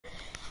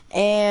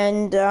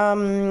And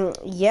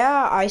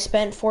yeah, I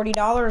spent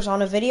 $40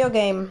 on a video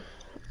game.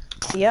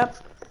 Yep.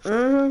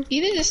 You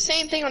did the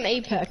same thing on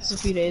Apex a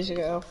few days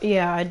ago.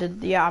 Yeah, I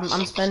did. Yeah,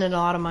 I'm spending a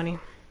lot of money.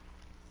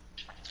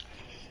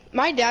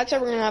 My dad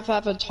said we're gonna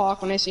have a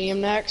talk when I see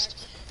him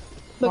next,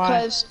 Why?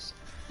 because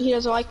he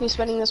doesn't like me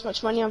spending this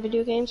much money on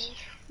video games.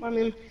 I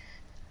mean,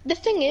 the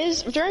thing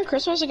is, during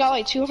Christmas I got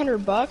like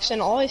 $200,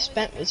 and all I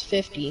spent was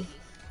 50.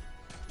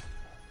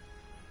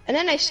 And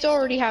then I still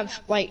already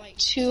have like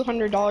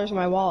 $200 in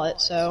my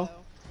wallet, so.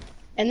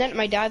 And then at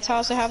my dad's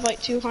house I have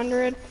like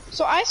 200.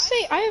 So I say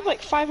I have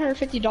like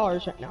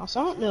 $550 right now,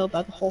 so I don't know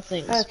about the whole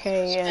thing.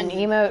 Okay, an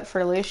emote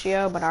for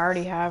Lucio, but I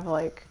already have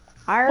like...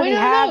 I Wait, already no,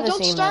 have no, this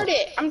don't emote. start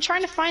it. I'm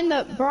trying to find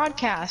the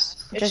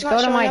broadcast. It's Just not go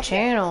to showing my up yet.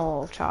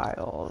 channel,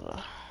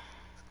 child.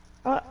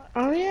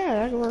 Oh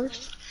yeah, that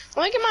works.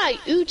 Let me get my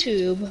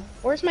YouTube.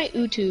 Where's my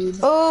YouTube?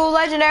 Oh,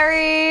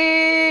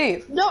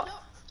 legendary! No,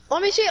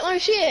 let me see it. Let me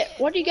see it.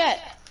 What do you get?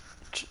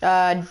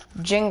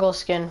 Jingle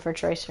skin for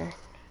Tracer.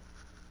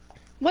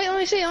 Wait, let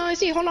me see. Let me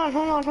see. Hold on. I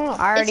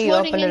already It's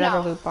loading opened in another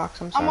now. loot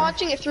box. I'm sorry. I'm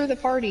watching it through the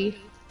party.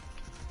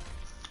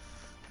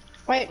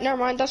 Wait, never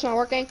mind. That's not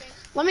working.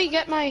 Let me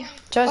get my.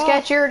 Just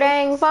get your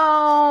dang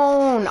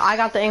phone. I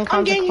got the I'm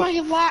getting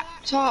inconsequential. my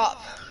laptop.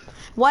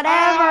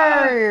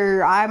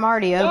 Whatever. I'm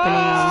already opening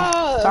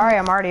them. Sorry,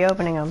 I'm already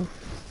opening them.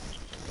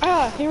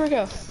 Here we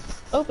go.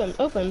 Open.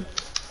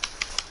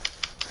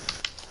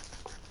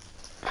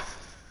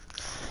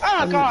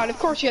 Oh god, of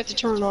course you have to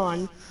turn it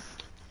on.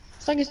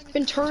 It's like it's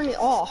been turned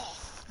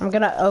off. I'm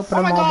gonna open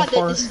Oh them my all god,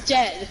 before. this is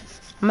dead.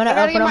 I'm gonna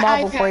gotta open get them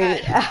my all before you.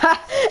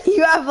 iPad.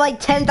 You have like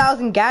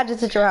 10,000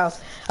 gadgets at your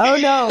house. Oh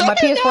no, my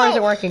PS4 no.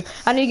 isn't working.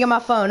 I need to get my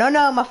phone. Oh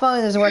no, my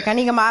phone isn't working. I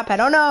need to get my iPad.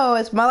 Oh no,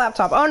 it's my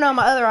laptop. Oh no,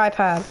 my other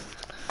iPad.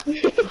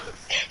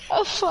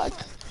 Oh fuck.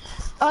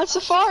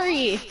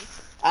 Safari.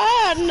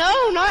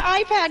 No, not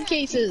iPad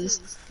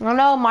cases. Oh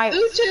no, my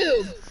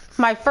YouTube.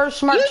 first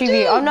smart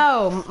TV. Oh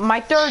no, my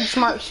third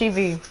smart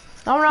TV.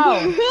 Oh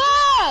no.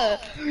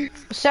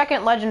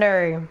 Second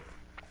legendary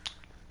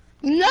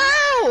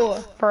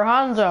No. for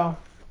Hanzo.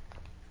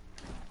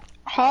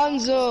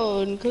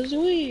 Hanzo and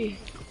Kazooie.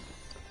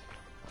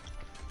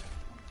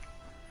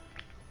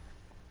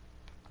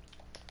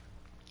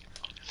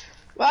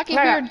 Wacky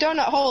Beard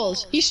Donut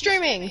Holes. He's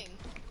streaming.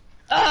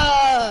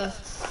 Oh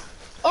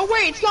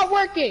wait, it's not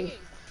working.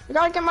 I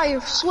gotta get my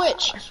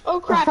Switch. Oh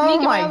crap, I need to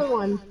get my other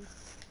one.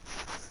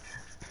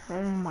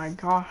 Oh my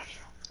gosh.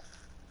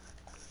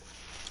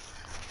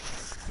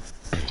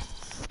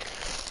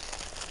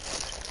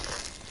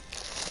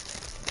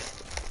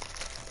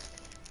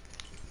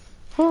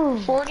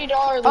 $40 loot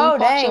Oh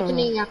box dang.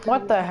 opening.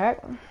 What the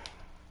heck?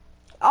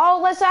 Oh,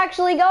 let's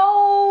actually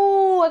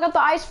go. I got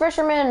the Ice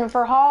Fisherman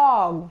for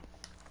Hog.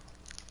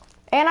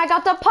 And I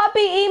got the puppy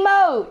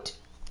emote.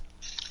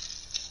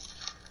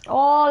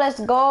 Oh, let's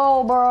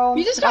go, bro.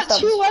 You just got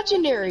 2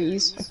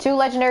 legendaries. 2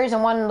 legendaries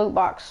and 1 loot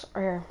box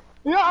right here.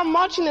 You know, I'm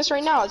watching this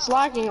right now. It's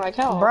lagging like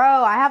hell.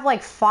 Bro, I have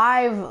like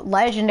 5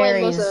 legendaries.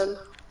 Wait, listen.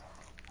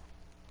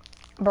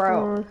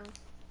 Bro.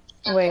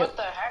 Wait. What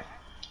the heck?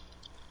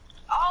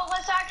 Oh,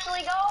 let's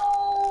actually go.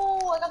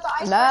 I got the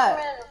Ice Fisherman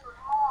for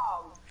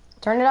Hog.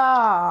 Turn it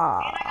off.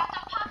 And I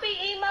got the puppy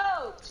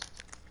emote.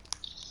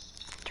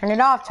 Turn it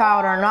off,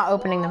 child, or I'm not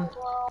opening them.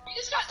 You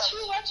just got 2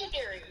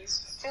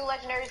 legendaries. 2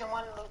 legendaries and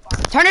 1 loot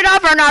box. Turn it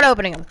off or I'm not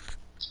opening them.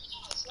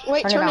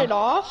 Wait, turn it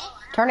off?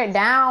 Turn it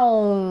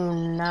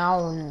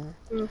down.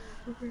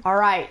 All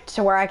right,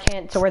 to where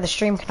the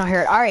stream cannot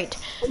hear it. All right.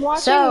 I'm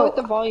watching so, with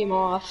the volume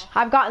off.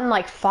 I've gotten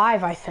like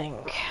 5, I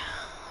think.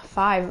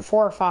 4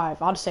 or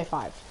 5. I'll just say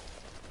 5.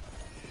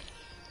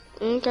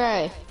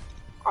 Okay.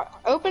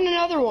 Open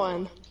another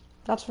one.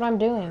 That's what I'm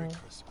doing.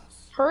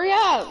 Hurry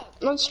up.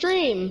 Let's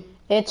stream.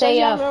 It's a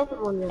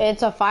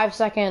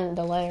 5-second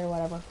delay or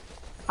whatever.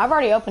 I've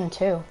already opened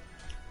 2.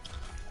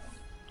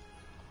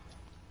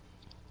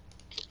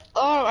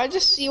 Oh, I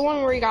just see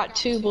one where you got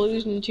 2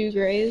 blues and 2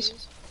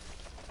 grays.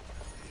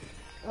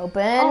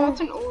 Open. Oh, that's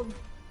an old.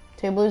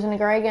 2 blues and a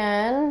gray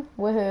again.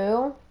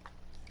 Woohoo.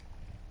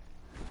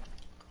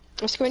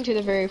 Let's go into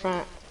the very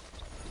front.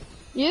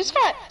 You just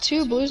got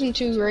 2 blues and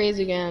 2 grays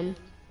again.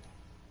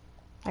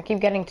 I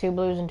keep getting 2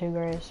 blues and 2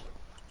 grays.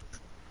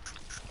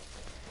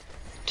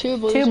 2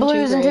 blues, 2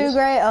 blues and 2 grays.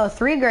 gray. Oh,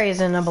 3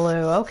 grays and a blue.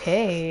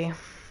 Okay.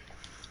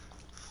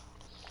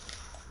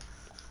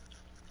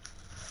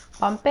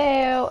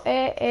 Bumpeo,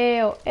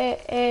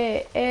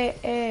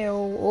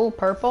 oh,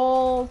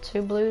 purple,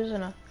 2 blues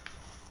and a. Is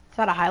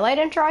that a highlight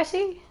intro I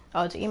see?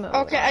 Oh, it's emo.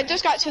 Okay, I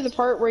just got to the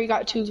part where you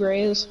got 2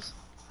 grays.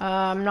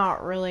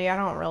 Not really. I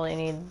don't really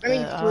need. I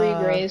mean 3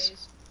 grays.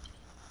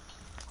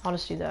 I'll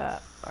just do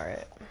that. All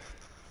right.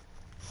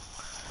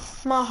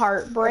 My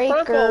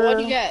heartbreaker. Purple. What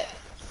do you get?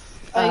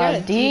 Oh, you got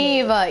a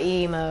diva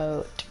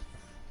emote.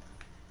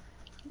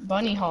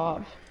 Bunny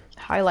hop.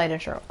 Highlight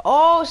intro.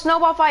 Oh,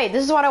 snowball fight.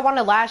 This is what I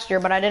wanted last year,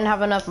 but I didn't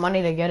have enough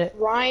money to get it.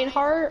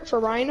 Reinhardt for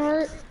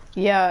Reinhardt.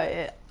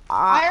 Yeah.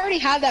 I already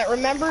had that.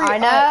 Remember? I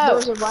know. There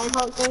was a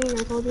Reinhardt thing.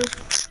 I told you.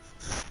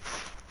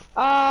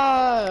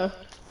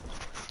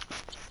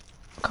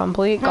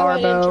 Complete How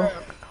about Garbo.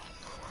 intro?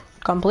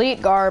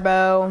 Complete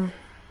Garbo.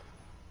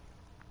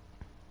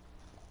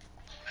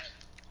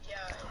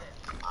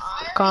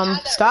 Come,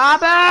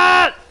 stop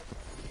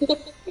it!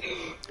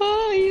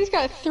 Oh, you just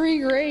got 3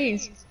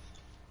 grades.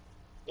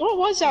 What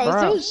was that?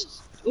 Bro.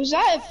 Was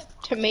that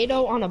a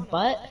tomato on a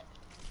butt?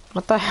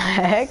 What the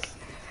heck?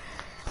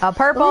 A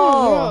purple!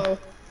 Oh no.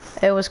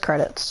 It was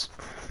credits.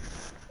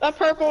 A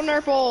purple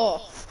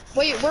nurple.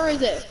 Wait, where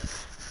is it?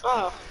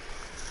 Oh.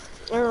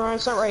 Never mind,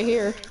 it's not right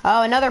here.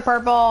 Oh, another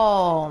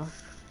purple!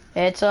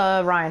 It's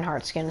a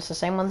Reinhardt skin. It's the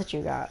same one that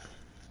you got.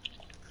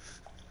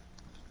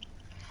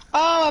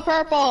 Oh, a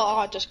purple!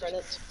 Oh, just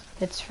credits.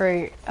 It's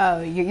for...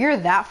 Oh, you're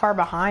that far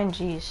behind?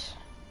 Jeez.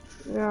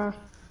 Yeah.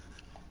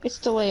 It's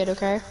delayed,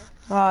 okay?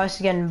 Oh, it's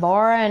getting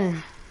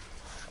boring.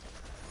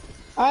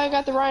 I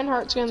got the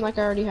Reinhardt skin like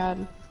I already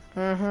had.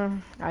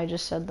 I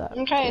just said that.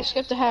 Okay,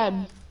 skipped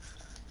ahead.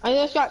 I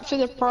just got to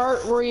the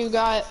part where you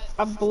got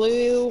a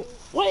blue...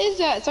 What is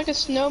that? It's like a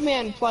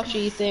snowman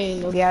plushie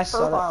thing. Yeah, I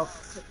saw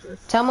that.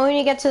 Tell me when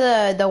you get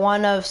to the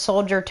one of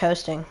Soldier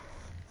toasting.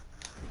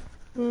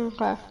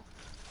 Okay.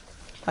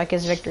 Like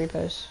his victory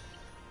pose.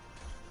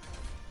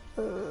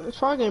 It's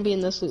probably gonna be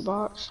in this loot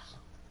box.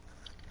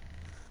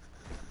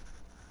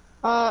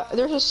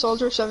 There's a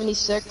Soldier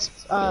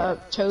 76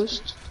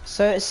 toast.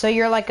 So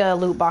you're like a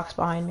loot box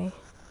behind me.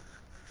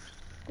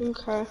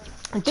 Okay.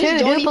 Two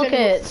Just don't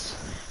duplicates.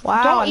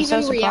 Wow, Don't I'm so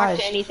even react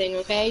surprised. to anything,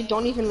 okay?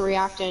 Don't even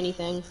react to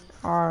anything.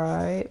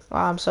 Alright.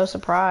 Wow, I'm so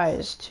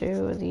surprised.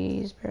 2 of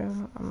these,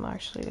 bro. I'm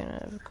actually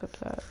gonna equip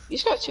that. You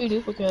just got 2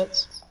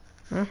 duplicates.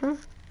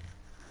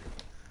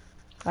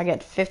 I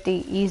get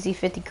 50, easy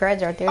 50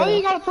 creds right there. Oh, though.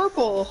 you got a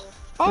purple.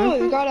 Oh,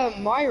 you got a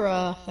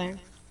Myra thing.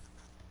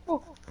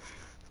 Oh.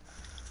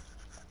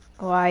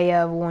 Oh,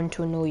 I want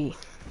to know.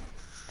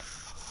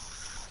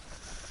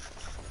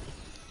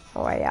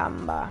 Oh, I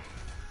am.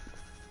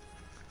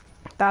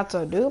 That's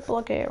a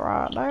duplicate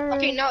right there.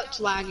 Okay, now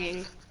it's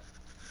lagging.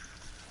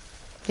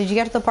 Did you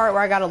get to the part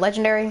where I got a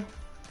legendary?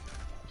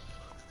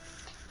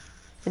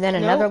 And then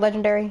another Nope.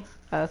 legendary?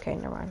 Okay,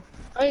 never mind.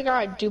 Oh, you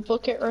got a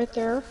duplicate right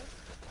there.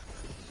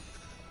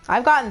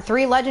 I've gotten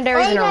 3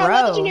 legendaries in a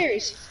row.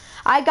 Legendaries.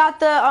 I got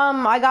the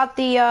Don't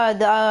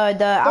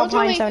tell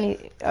Alpine me.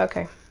 70.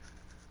 Okay.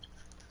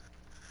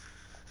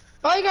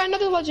 Oh, you got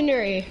another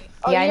legendary.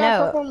 Oh, Yeah, you I got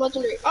know. purple and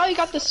legendary. Oh, you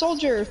got the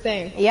soldier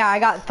thing. Yeah, I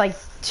got like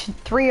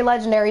 3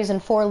 legendaries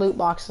and 4 loot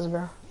boxes,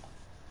 bro.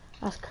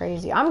 That's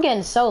crazy. I'm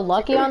getting so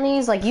lucky on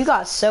these. Like, you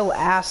got so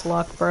ass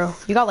luck, bro.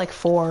 You got like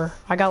 4.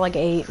 I got like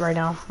 8 right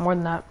now. More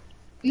than that.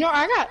 No,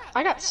 I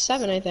got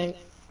 7, I think.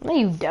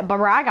 No, but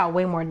bro, I got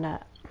way more than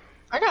that.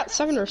 I got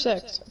 7 or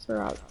 6. I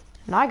forgot.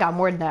 No, I got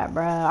more than that,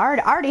 bro. I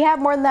already have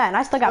more than that, and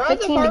I still got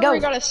 15 to go.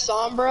 You got a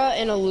Sombra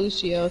and a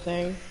Lucio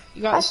thing.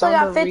 You got I still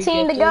got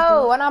 15 to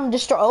go, and I'm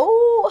just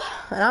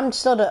and I'm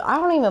still. I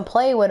don't even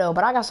play Widow,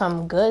 but I got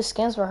some good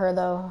skins for her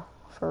though,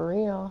 for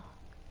real,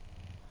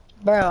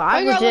 bro.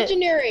 I got legit.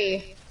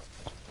 legendary.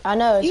 I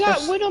know. It's You got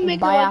for Widowmaker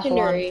biathlon.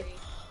 legendary.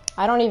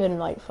 I don't even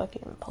like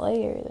fucking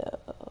play her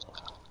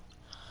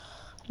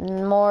though.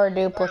 More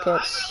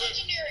duplicates.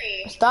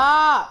 Legendary.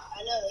 Stop!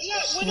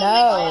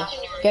 No,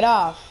 get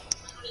off.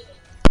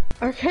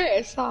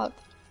 Okay, stop.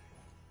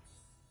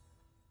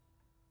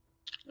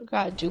 I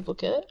got a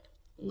duplicate.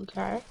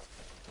 Okay.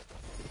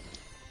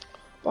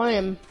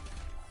 Blame.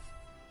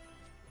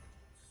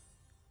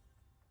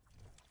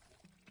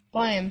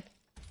 Blame.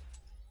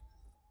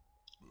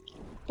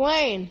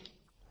 Blame.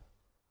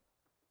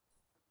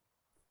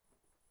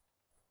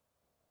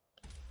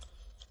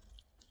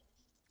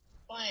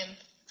 Blame.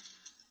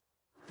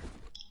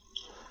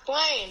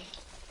 Blame.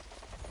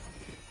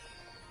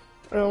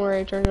 Don't worry,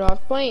 I turned it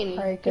off. Blame.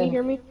 Alright, Can you good.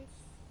 hear me?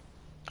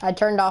 I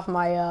turned off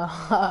my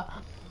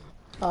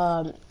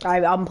I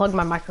unplugged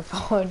my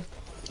microphone.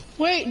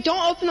 Wait,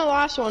 don't open the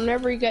last one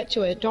whenever you get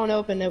to it. Don't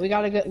open it. We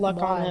gotta get luck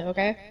on Why? it,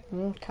 okay?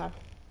 Okay.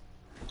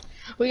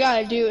 We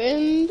gotta do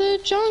in the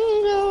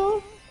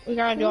jungle. We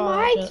gotta do all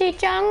that shit. Mighty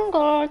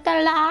jungle,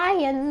 the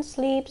lion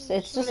sleeps.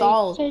 It's just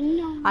all.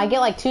 I get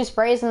like 2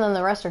 sprays and then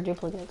the rest are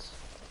duplicates.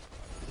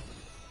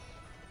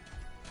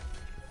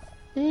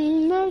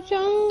 In the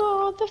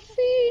jungle, the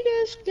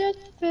fetus get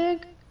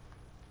big.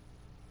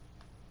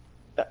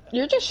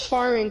 You're just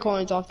farming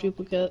coins off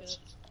duplicates.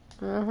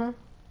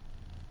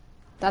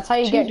 That's how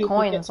you 2 get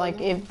duplicates, coins. Like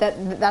if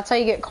that's how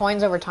you get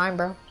coins over time,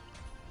 bro.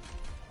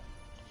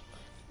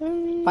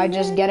 By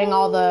just getting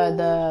all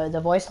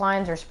the voice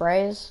lines or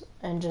sprays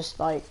and just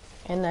like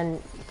and then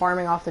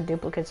farming off the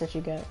duplicates that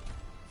you get.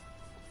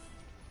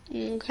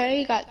 Okay,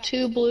 you got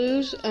 2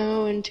 blues,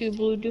 and 2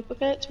 blue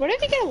duplicates. What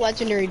if you get a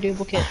legendary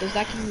duplicate? Does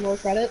that give you more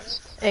credits?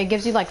 It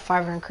gives you like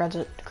 500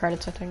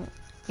 credits, I think.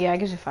 Yeah, it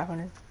gives you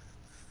 500.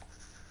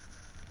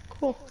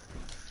 Cool.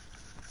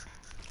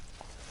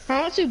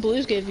 How much do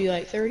blues give you?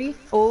 Like 30?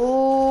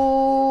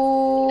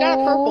 Oh. You got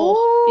a purple.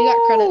 You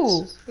got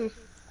credits.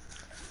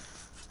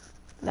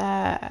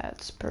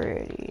 That's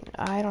pretty.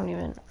 I don't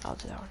even. I'll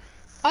do that one.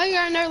 Oh, you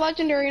got another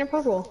legendary and a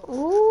purple.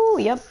 Ooh,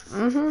 yep.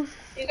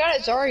 You got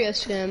a Zarya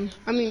skin.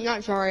 I mean,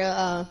 not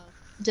Zarya,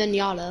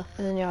 Zenyatta.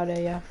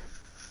 Zenyatta, yeah.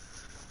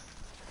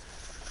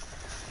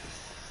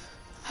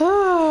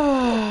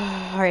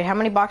 Alright, how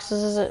many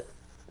boxes is it?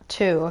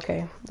 2,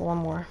 okay. One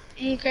more.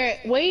 Okay,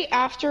 wait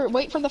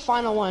for the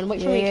final one.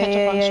 Wait for Yeah, me to yeah, catch up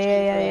yeah, on yeah, stream.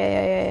 yeah, yeah, yeah,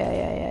 yeah, yeah,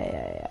 yeah,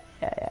 yeah,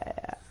 yeah,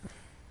 yeah,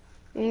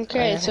 yeah.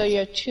 Okay, so you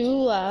have 2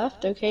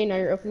 left. Okay, now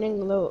you're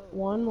opening the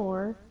one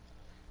more.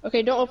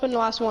 Okay, don't open the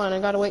last one. I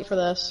gotta wait for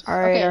this.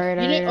 Alright, Okay, alright,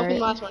 you alright, didn't open the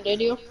alright. last one,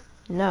 did you?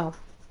 No.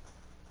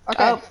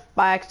 Okay. Oh,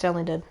 I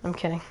accidentally did. I'm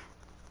kidding.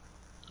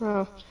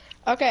 Oh.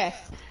 Okay.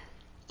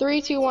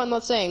 3, 2, 1,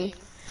 let's sing.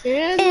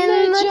 In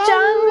the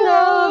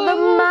jungle, the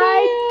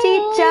mighty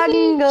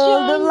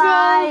jungle, the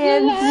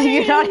lions.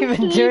 You're not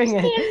even doing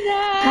it.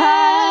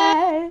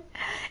 Hi.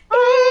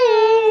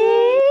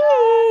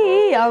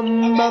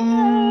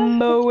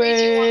 I'm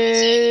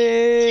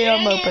away.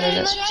 I'm opening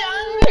it.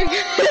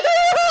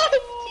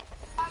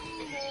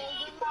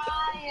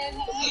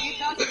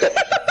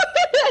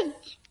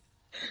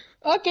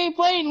 Okay,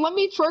 Blaine, let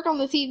me twerk on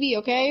the TV,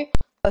 okay?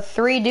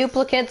 3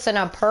 duplicates and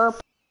a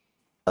purple.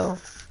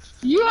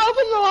 You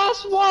opened the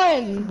last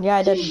one! Yeah,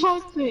 I did.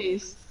 Fuck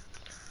this.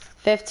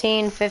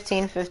 15,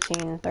 15,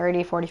 15,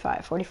 30,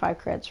 45. 45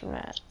 creds from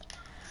that.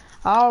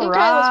 All Okay,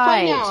 right. let's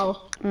play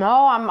now.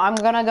 No, I'm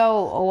gonna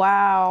go.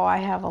 Wow, I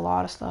have a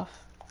lot of stuff.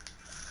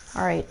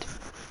 All right.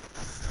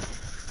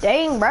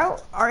 Dang, bro.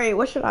 All right,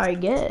 what should I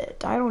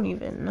get? I don't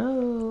even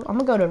know. I'm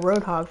gonna go to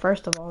Roadhog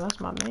first of all.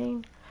 That's my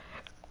main.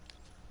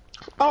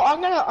 Oh,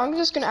 I'm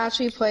just gonna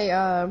actually play,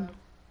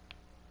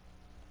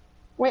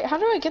 Wait, how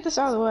do I get this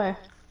out of the way?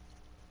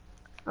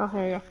 Oh,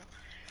 here you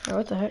Oh,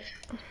 what the heck?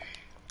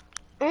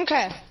 go.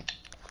 Okay.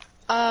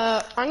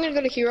 I'm gonna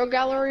go to Hero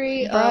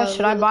Gallery. Bro,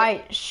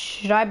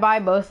 should I buy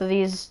both of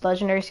these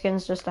legendary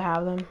skins just to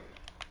have them?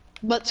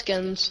 Butt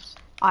skins.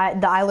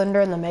 The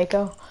Islander and the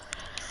Mako.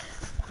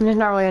 There's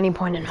not really any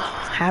point in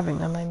having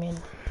them. I mean,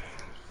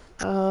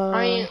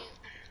 I mean,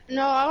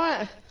 no, I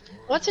want.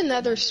 What's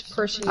another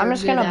person? I'm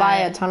just gonna buy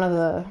a ton of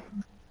the.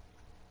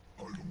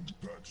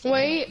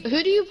 Wait,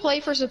 who do you play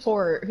for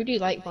support? Who do you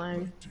like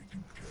playing?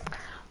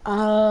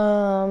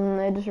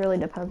 It just really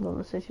depends on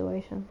the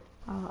situation.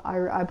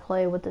 I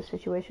play what the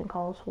situation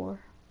calls for.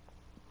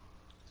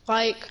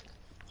 Like,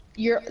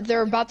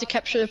 they're about to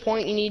capture the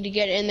point. You need to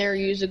get in there.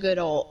 Use a good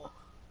ult.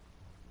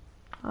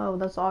 Oh,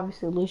 that's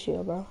obviously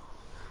Lucio, bro.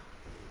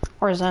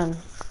 Or Zen.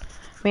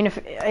 I mean, if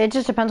it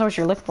just depends on what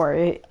you're looking for.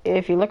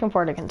 If you're looking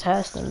for to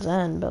contest, then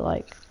Zen. But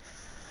like,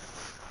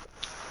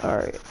 all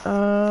right.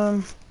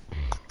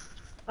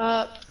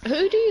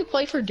 Who do you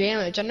play for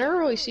damage? I never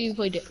really see you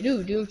play.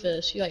 Dude,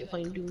 Doomfist. You like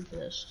playing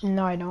Doomfist?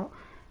 No, I don't.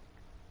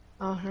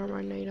 Oh, never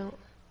mind. No, you don't.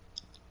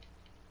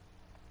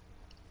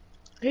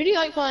 Who do you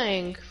like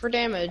playing for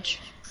damage?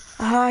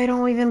 I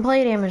don't even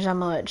play damage that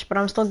much, but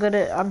I'm still good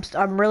at.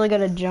 I'm really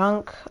good at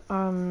junk.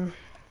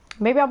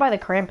 Maybe I'll buy the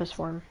Krampus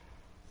for him.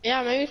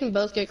 Yeah, maybe we can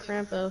both get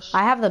Krampus.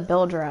 I have the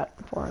build rat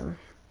for him.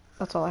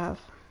 That's all I have.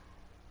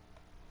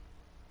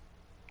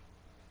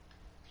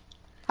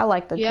 I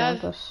like the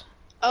Krampus.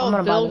 Oh,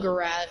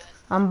 Bilgarat.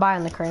 I'm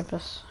buying the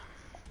Krampus.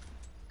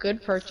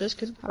 Good purchase,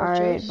 good purchase.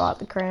 Alright, bought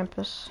the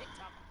Krampus.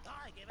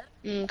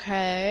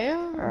 Okay.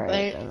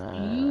 Alright.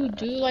 You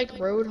do like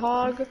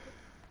Roadhog?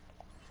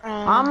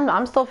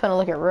 I'm still finna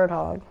look at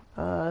Roadhog.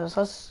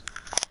 So let's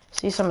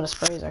see some of the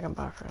sprays I can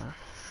buy for him.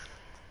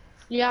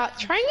 Yeah,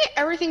 try and get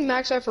everything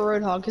maxed out for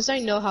Roadhog, because I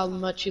know how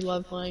much you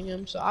love playing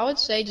him. So I would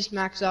say just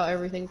max out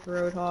everything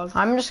for Roadhog.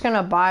 I'm just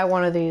gonna buy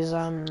one of these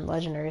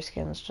legendary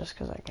skins just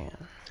because I can.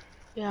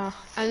 Yeah,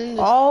 and then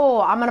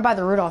oh, I'm gonna buy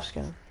the Rudolph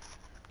skin.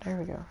 There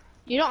we go.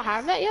 You don't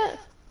have that yet?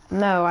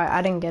 No,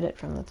 I didn't get it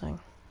from the thing.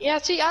 Yeah,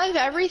 see, out of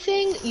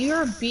everything,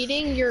 you're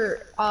beating your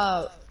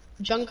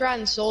Junkrat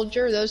and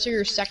Soldier. Those are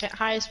your second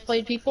highest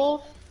played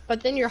people.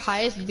 But then your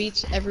highest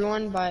beats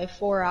everyone by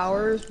 4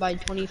 hours by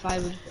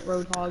 25 with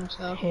Roadhog.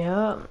 So.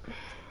 Yeah.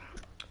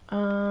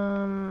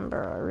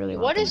 Bro, I really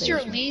want. What is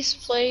your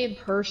least played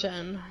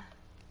person?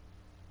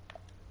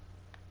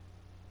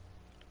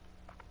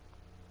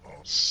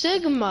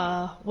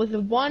 Sigma with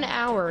 1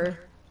 hour.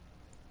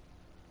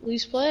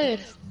 Least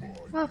played.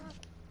 Huh.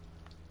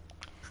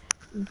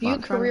 View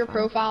career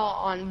profile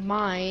on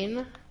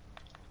mine.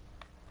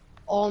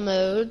 All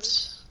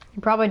modes.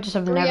 You probably just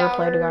have 3 never hours.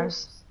 played a guy.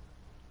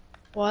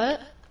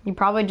 What? You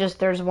probably just,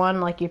 there's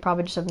one, like, you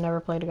probably just have never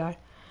played a guy.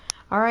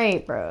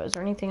 Alright, bro, is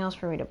there anything else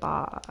for me to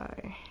buy?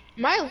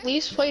 My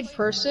least played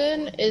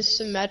person is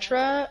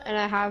Symmetra, and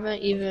I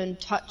haven't even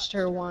touched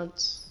her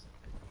once.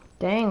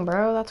 Dang,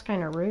 bro, that's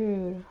kind of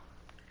rude.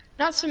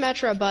 Not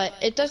Symmetra, but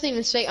it doesn't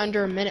even say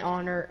under a minute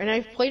on her. And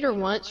I've played her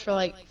once for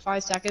like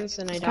 5 seconds,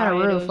 and I died.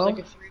 Rude, it was like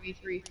a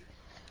 3v3.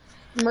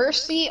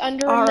 Mercy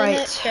under a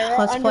minute. Terra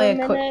let's under play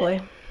a a quick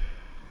play.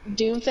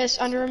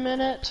 Doomfist under a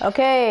minute.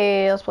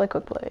 Okay, let's play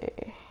quick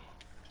play.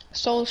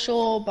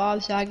 Social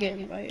Bob Saget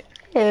invite.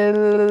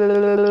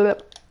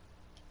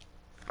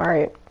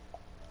 Alright.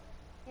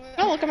 Can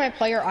I look at my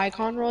player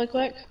icon really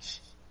quick?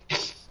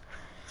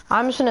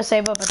 I'm just gonna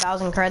save up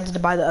 1,000 creds to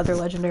buy the other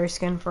legendary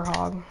skin for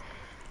Hog.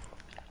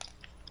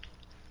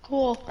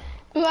 Cool.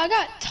 Ooh, I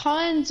got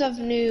tons of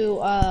new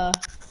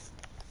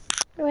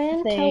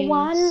Winter things.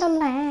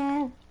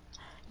 Wonderland.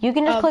 You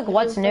can just click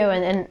what's new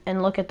blue.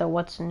 and look at the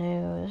what's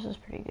new. This is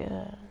pretty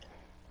good.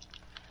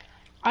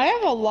 I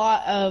have a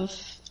lot of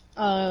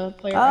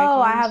player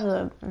Oh, icons. I have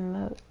the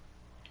emote.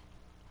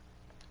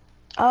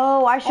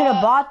 Oh, I should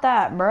have bought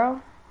that,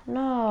 bro.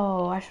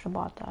 No, I should have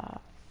bought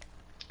that.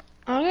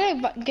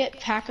 I'm gonna get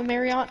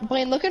Packamary.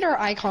 Blaine, look at our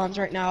icons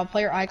right now.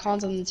 Player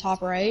icons on the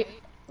top right.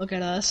 Look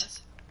at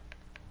us.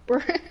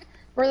 We're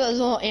those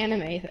little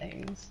anime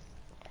things.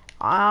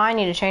 I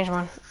need to change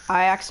mine.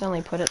 I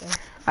accidentally put it there.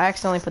 I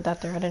accidentally put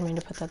that there. I didn't mean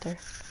to put that there.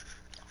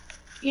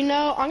 You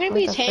know, I'm gonna What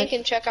be the tank frick?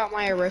 and check out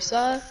my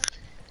Arissa,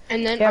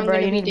 and then Yeah, I'm bro,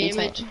 gonna you be need to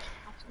be damage. tank.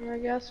 I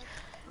guess.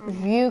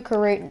 View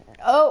create.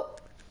 Oh,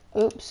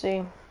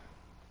 oopsie.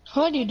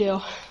 What'd you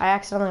do? I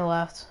accidentally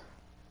left.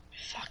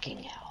 Fucking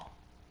hell.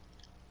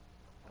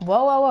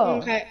 Whoa, whoa, whoa.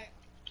 Okay.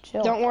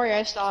 Chill. Don't worry,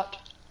 I stopped.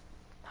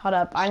 Hold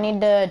up. I need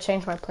to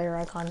change my player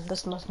icon. This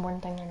is the most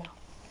important thing right now.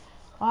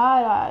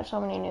 I got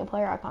so many new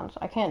player icons.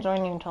 I can't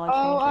join you until I change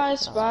Oh, it. I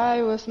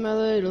spy with my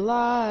little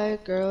light,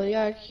 girly,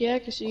 I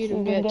can't, cause you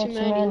don't get too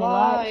many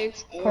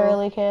likes.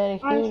 Curly kitty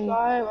I cutie.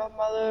 spy with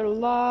my little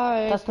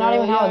light. That's not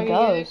even how it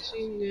goes.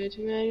 You don't get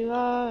too many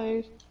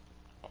likes.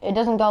 It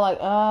doesn't go like,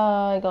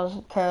 it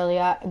goes girly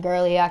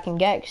I can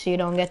get, so you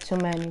don't get too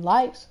many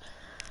likes.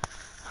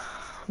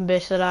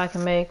 Bitch that I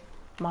can make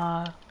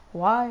my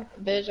wife.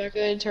 Bitch, I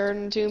could turn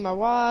into my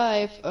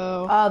wife.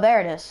 Oh. Oh, there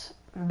it is.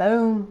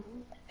 Boom.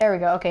 There we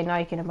go. Okay, now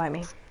you can invite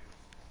me.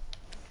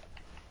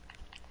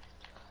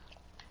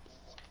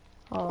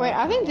 Oh, Wait,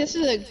 I think this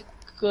is a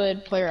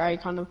good player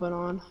icon to put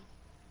on.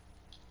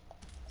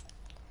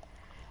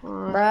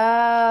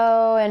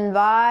 Bro,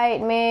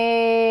 invite me.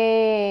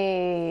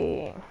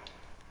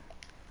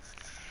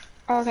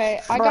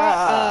 Okay, I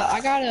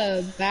got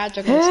a badge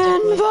I can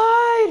stick with.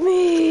 Invite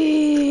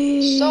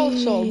me.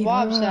 So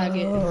Bob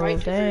Saget.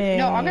 Right? Dang.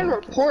 No, I'm gonna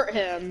report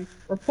him.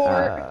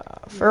 Report.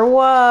 For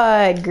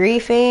what?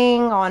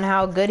 Griefing on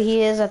how good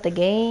he is at the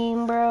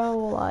game, bro?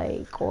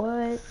 Like,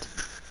 what?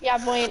 Yeah,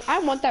 Blaine, I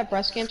want that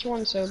breast cancer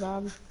one so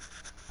bad.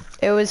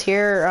 It was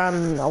here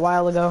a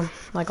while ago,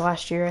 like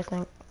last year, I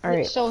think. All right.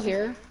 It's still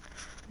here.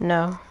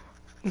 No,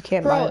 you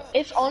can't buy Bro, it.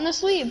 it's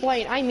honestly,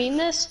 Blaine, I mean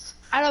this.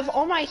 Out of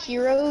all my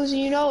heroes,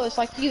 you know, it's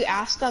like you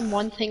ask them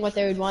one thing what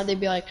they would want, they'd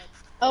be like,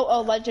 oh,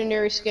 a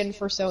legendary skin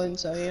for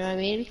so-and-so, you know what I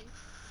mean?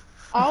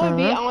 I would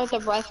be on with the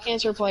breast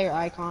cancer player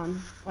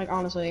icon. Like,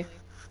 honestly.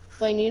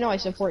 Blaine, you know I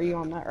support you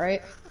on that,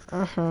 right?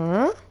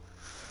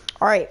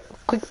 Alright,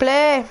 quick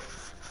play.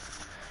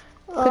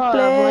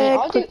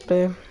 Quick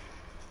play.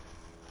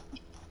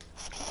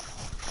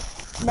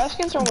 Breast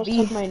cancer almost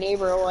took my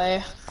neighbor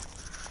away.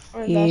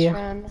 My best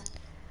friend.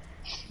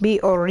 Be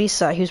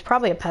Orisa. He was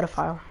probably a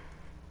pedophile.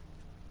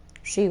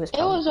 She was. It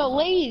was a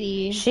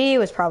lady. She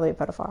was probably a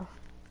pedophile.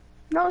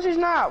 No, she's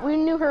not. We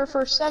knew her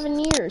for 7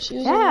 years. She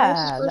was the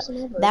nicest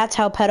person ever. That's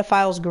how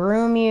pedophiles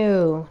groom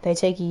you. They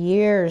take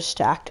years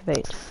to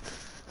activate.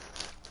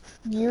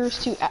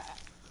 Years to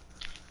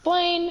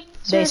Blaine,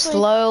 seriously? They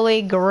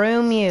slowly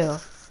groom you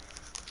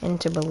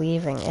into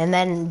believing. And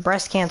then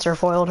breast cancer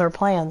foiled her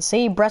plans.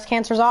 See, breast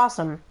cancer's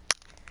awesome.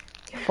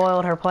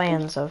 Foiled her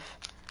plans of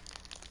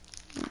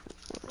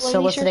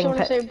soliciting you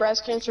sure say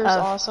breast cancer is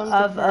awesome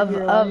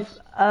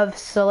of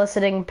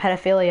soliciting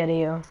pedophilia to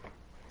you.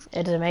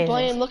 It is amazing.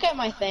 Blaine, look at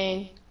my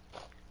thing.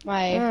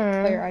 My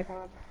player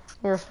icon.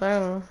 Your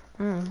phone.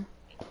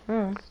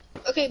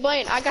 Okay,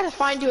 Blaine, I gotta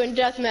find you in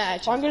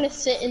deathmatch. I'm gonna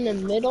sit in the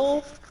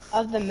middle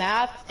of the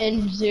map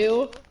and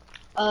do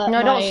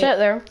no, don't sit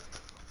there.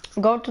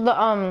 Go to the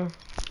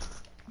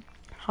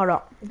hold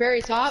up.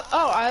 Very top?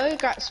 Oh, I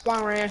got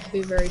spawn right next to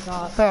be very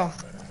top. So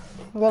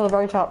go to the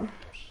very top.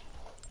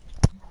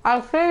 I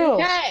feel.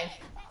 Okay.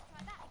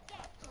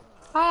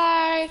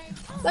 Hi.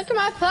 Look at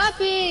my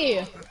puppy.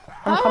 I'm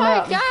Oh coming my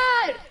up.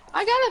 god.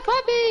 I got a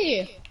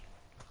puppy.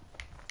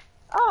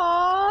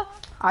 Aww.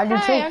 I do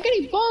Hey, too. I'm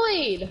getting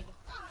bullied.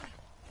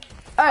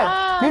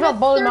 Hey, you don't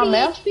bully my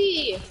man.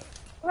 30 HP.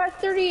 I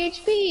got 30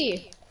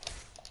 HP.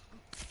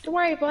 Don't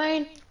worry,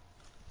 Blaine.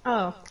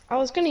 Oh, I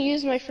was gonna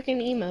use my freaking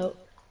emote.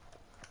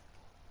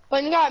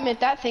 Blaine, you gotta admit,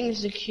 that thing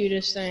is the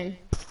cutest thing.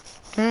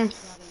 I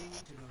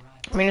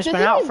mean, it's Do you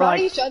been think out we for bought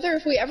like. each other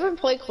if we ever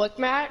play quick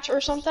match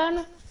or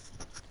something?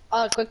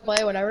 Quick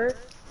play, whatever.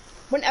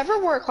 Whenever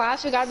we're a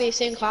class, we gotta be the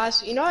same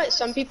class. You know what?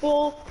 Some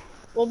people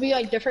will be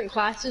like different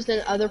classes, then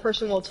the other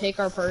person will take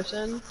our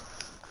person.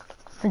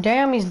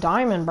 Damn, he's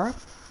diamond, bro.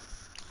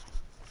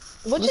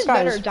 Which This is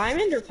better, guy's-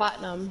 diamond or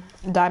platinum?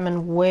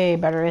 Diamond, way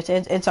better.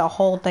 It's a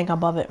whole thing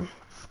above it.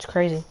 It's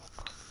crazy.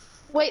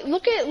 Wait,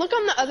 look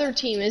on the other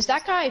team. Is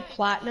that guy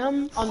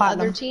platinum on the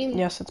other team?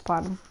 Yes, it's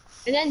platinum.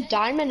 And then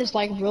diamond is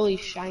like really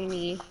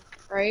shiny,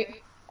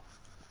 right?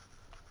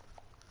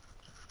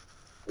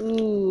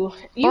 Ooh,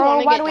 you Bro,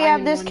 wanna why get do we have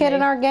diamond this one kid day.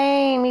 in our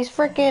game? He's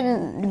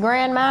freaking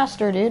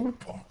grandmaster, dude.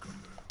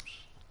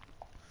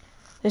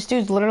 This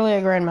dude's literally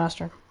a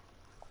grandmaster.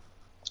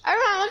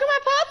 Everyone, look at my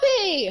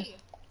puppy!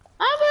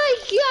 Oh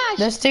my gosh!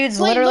 This dude's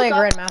Wait, literally a look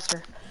up.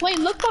 grandmaster. Wait,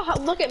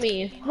 look at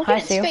me. Look I at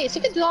its see you. face.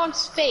 Look at the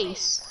dog's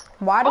face.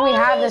 Why do we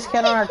have this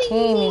kid on our kicking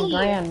team? me. He's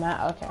grand,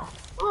 Matt. Okay.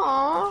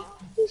 Aw.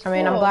 I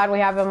mean, I'm glad we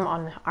have him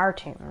on our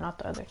team, not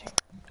the other team.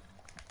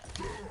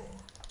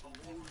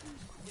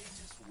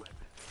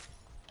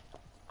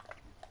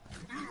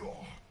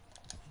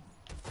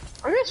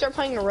 I'm gonna start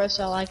playing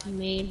Arissa like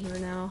main here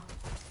now.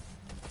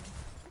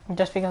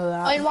 Just because of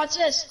that. Oh, and watch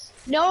this.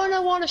 No one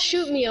will want to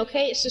shoot me,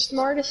 okay? It's the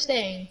smartest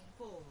thing.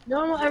 No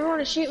one will ever want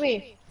to shoot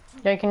me.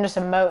 Yeah, you can just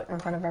emote in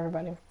front of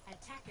everybody.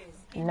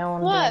 No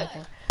one will do What?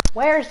 anything.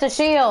 Where's the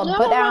shield? No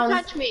Put one down. will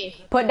touch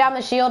me. Put down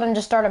the shield and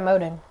just start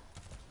emoting.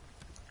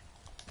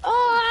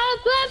 Oh,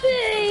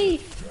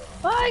 puppy!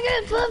 Oh, I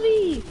got a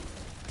puppy!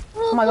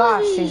 Oh my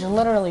gosh, she's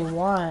literally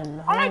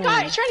one. Oh my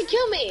god, he's trying to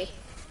kill me!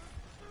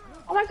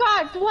 Oh my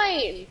god,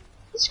 Dwayne!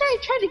 This guy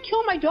tried to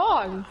kill my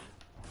dog.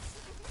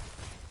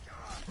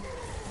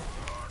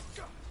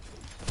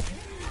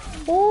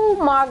 Oh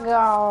my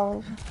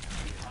god.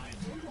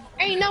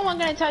 Ain't no one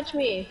gonna touch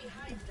me.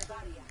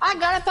 I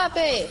got a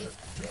puppy!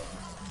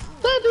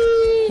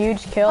 Puppy!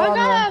 Huge kill I on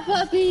got a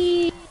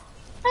puppy!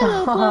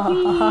 Hello,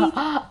 puppy!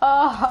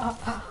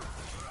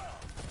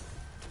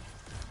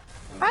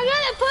 I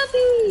got a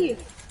puppy!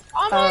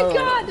 Oh my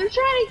god, they're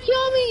trying to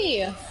kill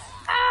me!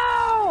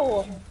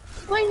 Ow!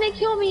 Why didn't they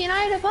kill me and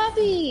I had a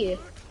puppy?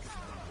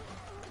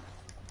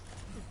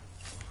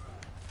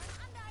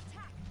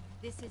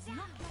 This is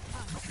not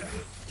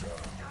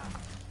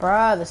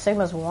Bruh, the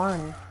Sigma's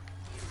won.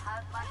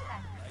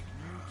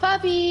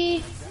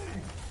 Puppy!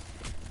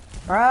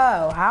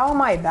 Bro, how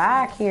am I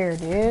back here,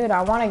 dude?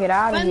 I want to get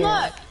out of And here.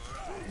 look!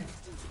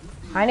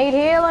 I need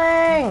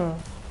healing!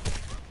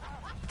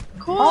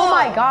 Cool! Oh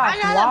my gosh,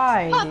 I got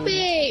why, a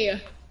puppy!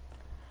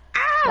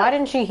 Ow! Why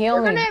didn't she heal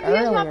We're me gonna have to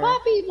use my earlier?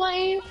 puppy,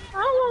 Blaine! I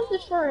don't want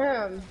this for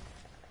him.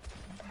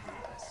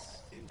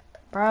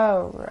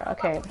 Bro,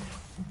 okay.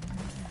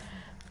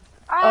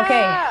 Ah!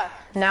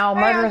 Okay, now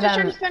Hey, murder I'm just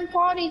trying them. to spend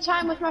quality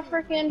time with my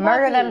freaking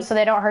Murder puppy. them so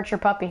they don't hurt your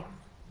puppy.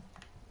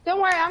 Don't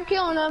worry, I'm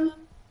killing them.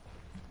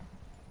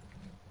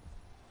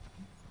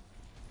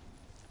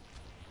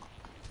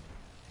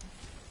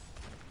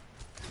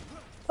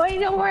 Wait,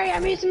 don't worry,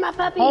 I'm using my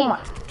puppy. Oh my.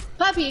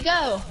 Puppy,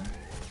 go.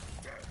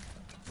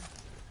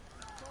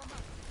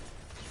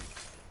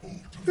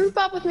 Group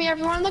up with me,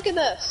 everyone. Look at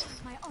this.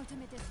 my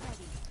ultimate is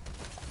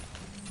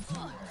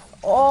ready.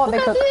 Oh, Look they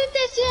how took. good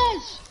this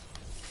is.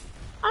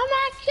 Oh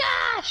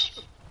my gosh.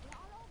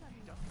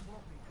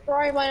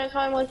 Sorry, Blaine, I'm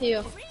coming with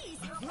you. Freeze!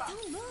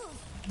 Don't move!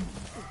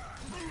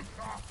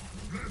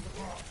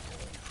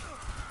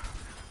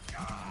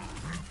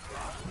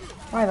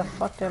 Why the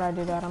fuck did I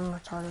do that? I'm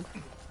retarded.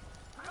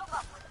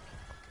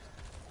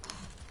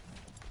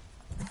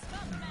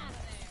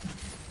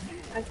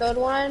 I killed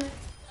one.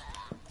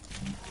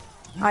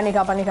 I need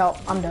help, I need help.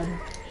 I'm done.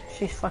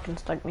 She's fucking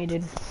stuck me,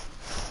 dude.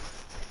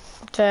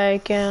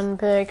 Taking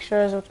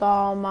pictures with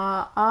all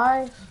my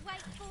eyes.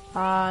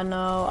 I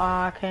know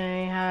I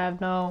can't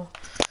have no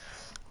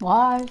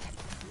life.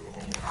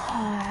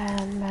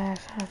 And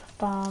pictures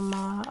with all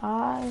my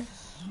eyes.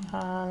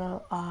 I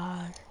know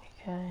I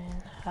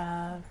can't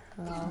have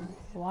no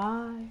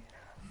life.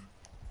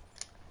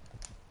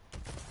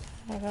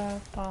 Pictures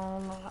with all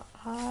my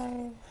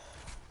eyes.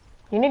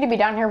 You need to be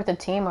down here with the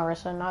team,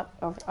 Arissa, not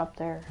over up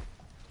there.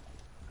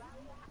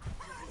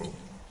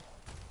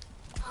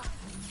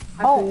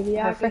 Oh,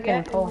 Yeah, we're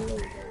freaking pull.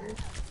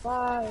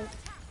 Bye.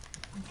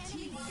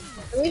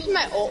 I'm using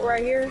my ult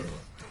right here.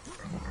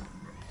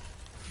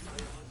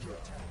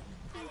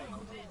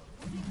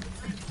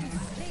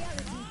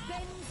 Reality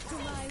bends to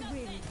my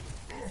will.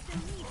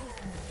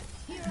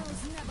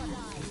 Heroes never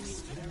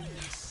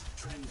die.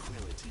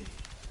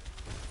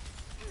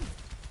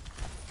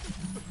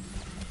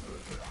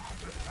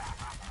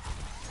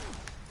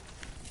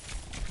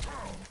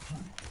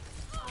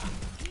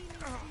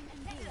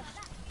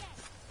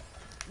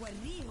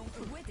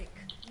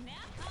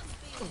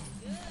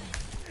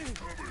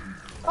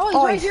 Oh, he's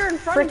Oh, right he's here in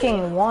front of me.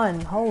 freaking won.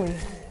 Holy.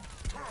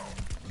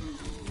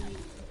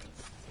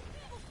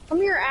 Come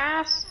here,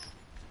 ass.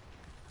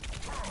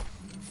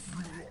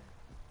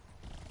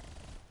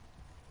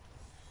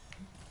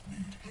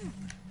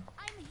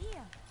 I'm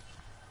here.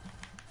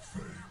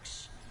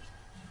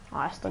 Oh,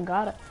 I still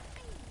got it.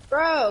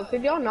 Bro,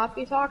 could y'all not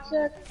be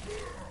toxic?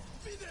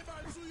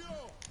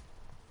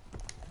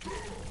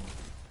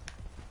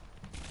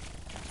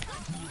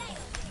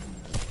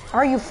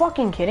 Are you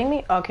fucking kidding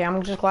me? Okay,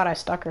 I'm just glad I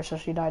stuck her so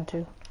she died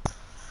too.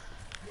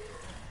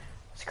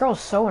 This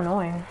girl's so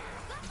annoying.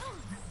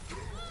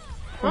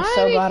 I'm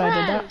so glad I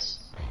did that.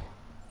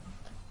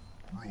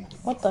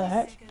 What the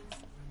heck?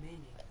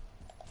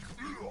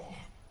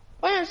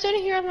 Wait, I'm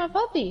sitting here with my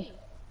puppy.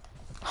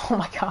 Oh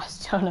my gosh,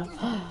 Jonah.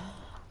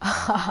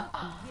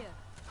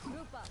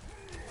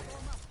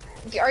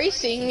 Are you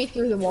seeing me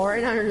through the wall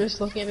right now, or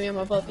just looking at me and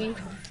my puppy?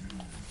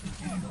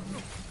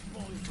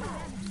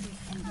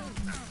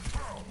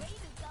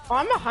 Oh,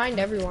 I'm behind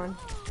everyone.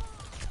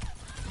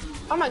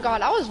 Oh my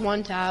god, I was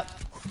one tap.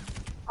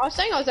 I was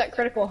saying I was at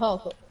critical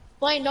health.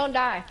 Blaine, don't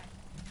die.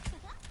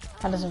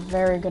 That is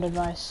very good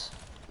advice.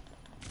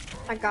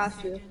 I got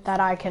you. that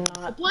I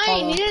cannot Blaine,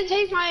 follow. you didn't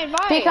take my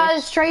advice.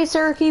 Because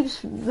Tracer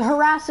keeps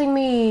harassing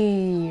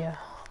me.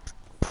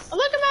 Oh,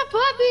 look at my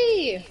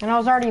puppy. And I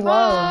was already low.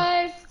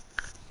 Hi.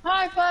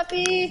 Hi,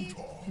 puppy.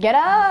 Get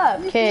up,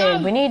 It's kid.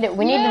 not- We need to,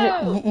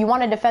 No. you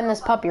want to defend this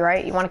puppy,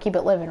 right? You want to keep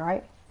it living,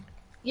 right?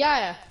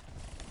 Yeah.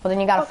 Well, then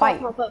you gotta Fuck off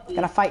fight. my puppy.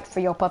 Gotta fight for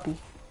your puppy.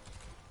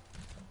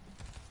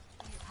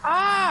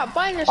 Ah,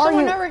 Blaine, there's Are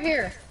someone you- over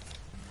here.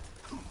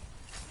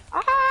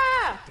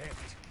 Ah!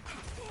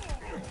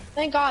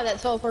 Thank God that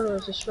teleporter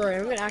was destroyed.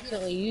 I'm gonna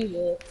accidentally use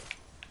it.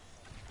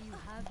 You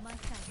have my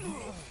thanks.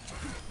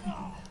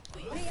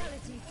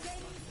 Reality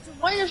bends to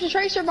Blaine, there's a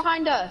tracer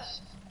behind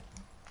us.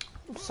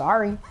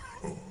 Sorry.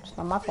 It's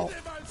not my fault.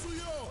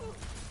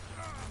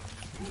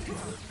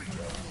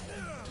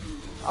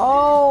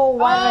 Oh,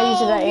 why did I use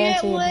that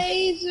get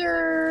anti?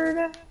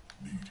 lasered.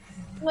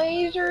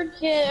 Lasered,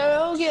 kid.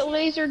 Oh, get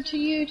lasered to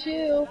you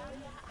too.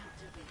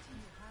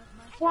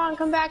 Come on,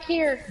 come back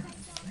here.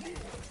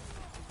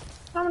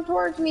 Come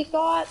towards me,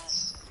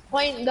 thoughts.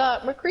 Blaine,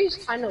 the McCree's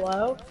kind of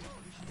low.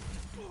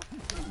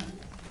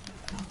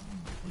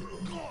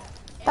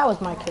 That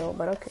was my kill,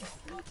 but okay.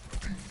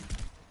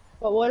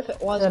 But what if it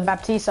There's a wasn't?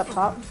 Baptiste up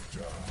top.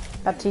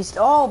 Baptiste.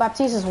 Oh,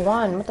 Baptiste is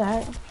one. What the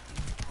heck?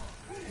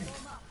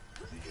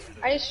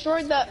 I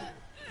destroyed the.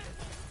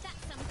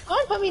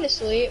 Don't put me to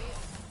sleep.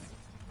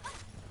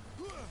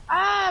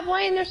 Ah,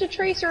 Blaine, there's a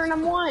tracer and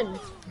I'm one.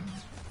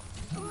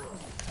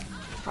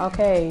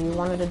 Okay, you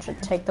wanted to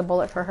take the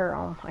bullet for her.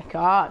 Oh my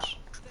gosh.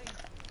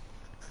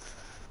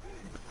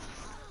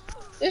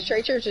 This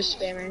tracer's just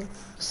spamming.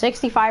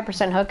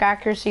 65% hook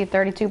accuracy,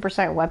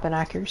 32% weapon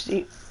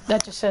accuracy.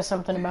 That just says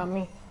something about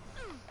me.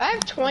 I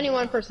have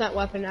 21%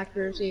 weapon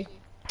accuracy.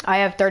 I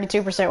have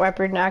 32%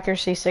 weapon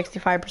accuracy,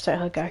 65%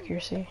 hook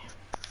accuracy.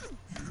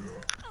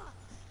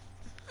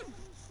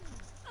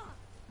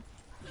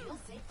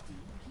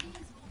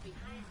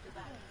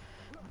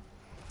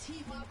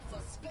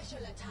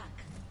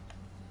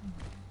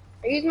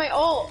 I used my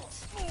ult.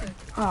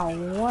 Oh,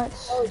 what?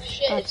 Oh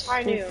shit, That's it's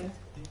high stupid. noon.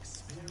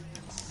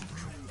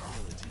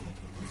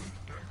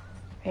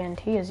 And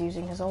he is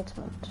using his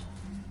ultimate.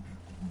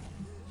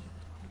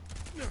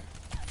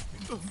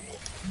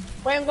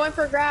 Wait, I'm going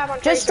for a grab on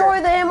Tracer.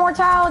 Destroy the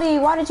immortality!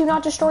 Why did you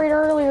not destroy it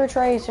earlier,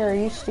 Tracer? Are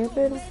you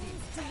stupid?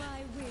 to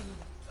my will.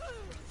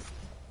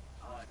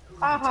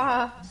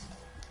 Haha.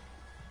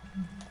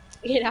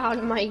 Get out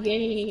of my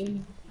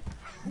game.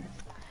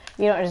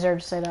 You don't deserve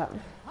to say that.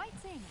 White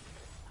thing.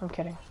 I'm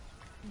kidding.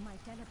 My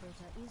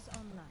teleporter is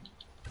online.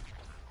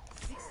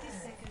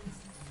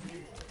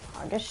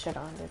 I guess shit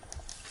on it.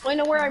 Wait,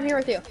 no, where I'm here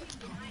with you.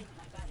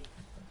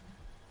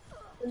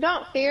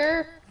 Don't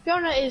fear.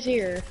 Fiona is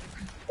here.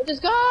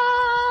 Just go.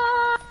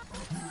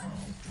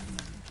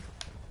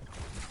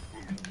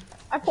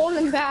 I pulled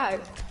him back.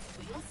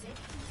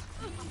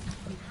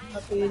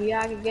 A beauty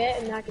I can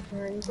get and I can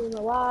turn into my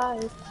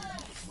life.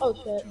 Oh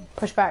shit.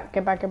 Push back,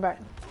 get back, get back.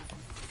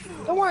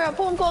 Don't worry, I'll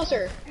pull him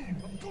closer.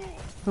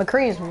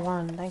 McCree's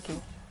one, thank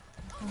you.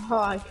 Oh,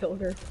 I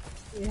killed her.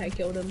 Yeah, I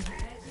killed him.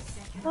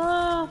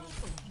 Ah.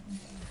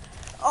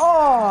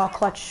 Oh,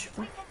 clutch.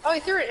 Oh, he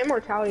threw an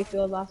immortality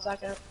field last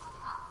second.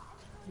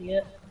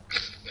 Yeah.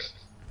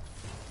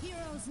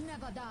 Heroes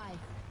never die.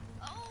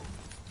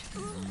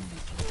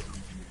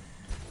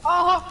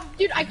 Oh,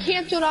 dude, I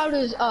canceled out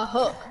his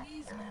hook.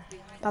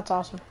 That's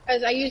awesome.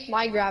 Because I used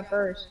my grab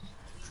first.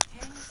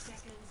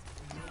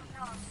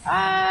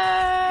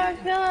 Ah,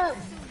 God.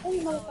 Oh,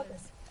 you motherfucker.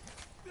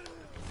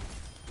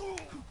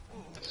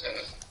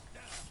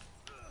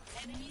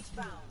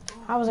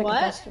 How was it What?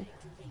 contested?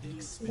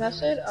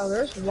 Invested? Oh,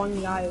 there's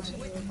one guy who's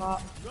sitting on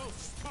top.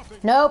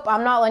 Nope,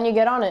 I'm not letting you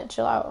get on it.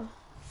 Chill out.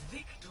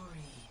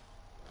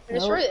 I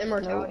destroyed Nope, the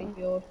immortality nope.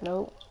 field.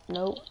 Nope,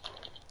 nope.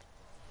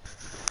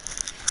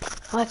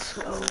 Let's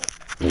go.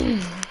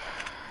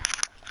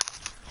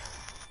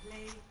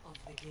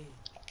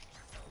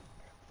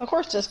 Of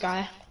course, this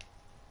guy.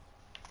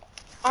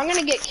 I'm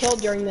gonna get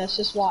killed during this.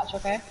 Just watch,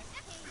 okay?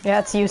 Yeah,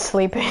 it's you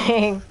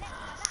sleeping.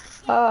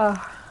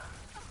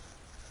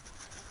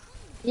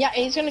 Yeah,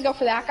 and he's gonna go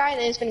for that guy, and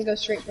then he's gonna go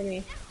straight for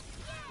me.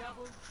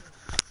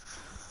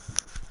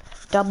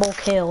 Double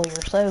kill, you're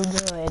so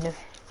good.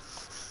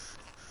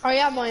 Oh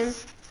yeah, Blaine.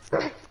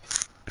 64%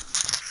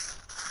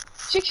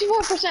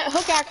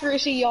 hook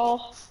accuracy,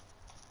 y'all.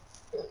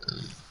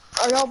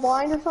 Are y'all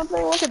blind or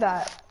something? Look at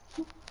that.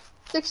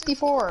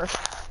 64.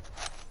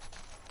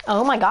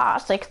 Oh my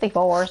gosh,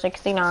 64,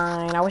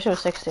 69. I wish it was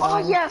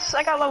 69. Oh yes,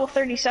 I got level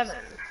 37.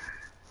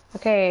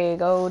 Okay,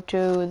 go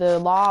to the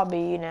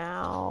lobby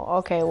now.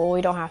 Okay, well,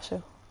 we don't have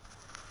to.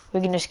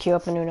 We can just queue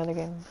up and do another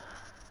game.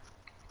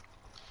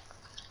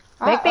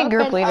 Make me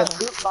group leader.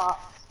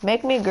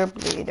 Make me group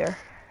leader.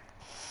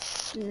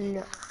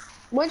 No.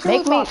 When's your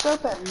Make loot me- box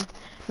open?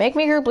 Make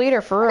me group leader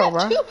for I real,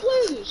 got bro. 2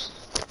 blues.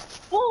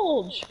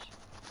 Bulge.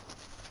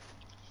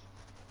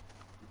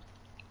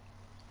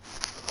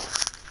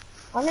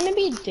 I'm gonna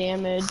be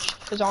damaged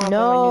because I want to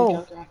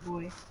No. play my new Junkrat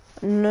boy.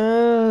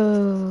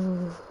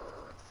 No.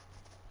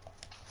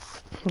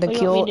 The What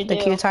do you want me to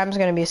queue do? time's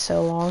gonna be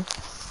so long.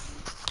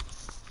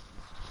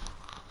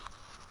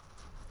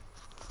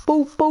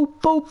 Foo, foo,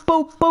 foo,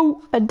 foo,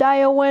 foo. A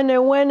die when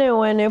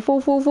it,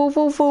 foo, foo, foo,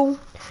 foo, foo.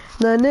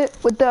 Done it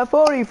with that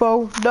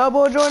 44,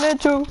 double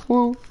jointed too.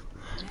 Woo.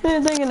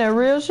 Then thinking that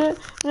real shit,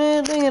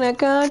 then thinking that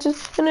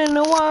conscious, and then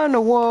the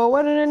Wonderwall.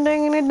 What are they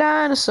thinking the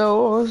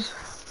dinosaurs?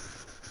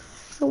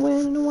 The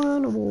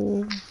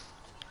Wonderwall.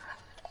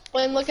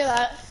 Lynn, look at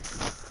that.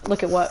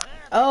 Look at what?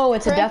 Oh,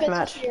 it's a death Krampus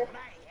match. is here.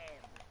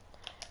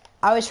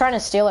 I was trying to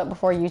steal it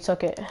before you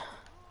took it.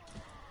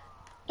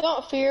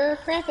 Don't fear,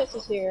 Krampus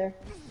is here.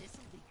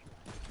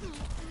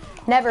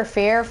 Never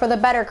fear, for the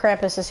better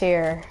Krampus is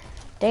here.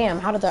 Damn,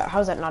 how is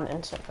that not an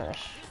instant finish?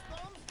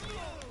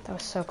 That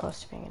was so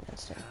close to being an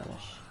instant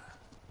finish.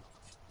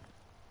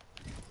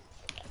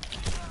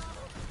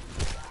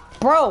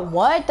 Bro,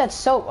 what? That's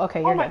so...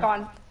 Okay, you're Oh my dead.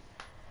 god.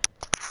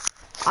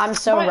 I'm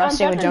so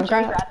rusty with I'm better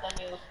Junkrat.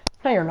 than you.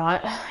 No, you're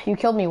not. You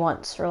killed me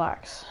once.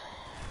 Relax.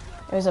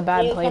 It was a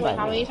bad You play told me by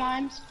how me. many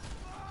times?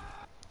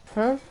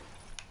 Hmm?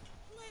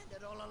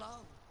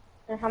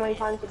 Or how many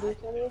times did you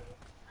kill me?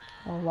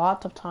 A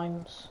lot of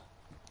times.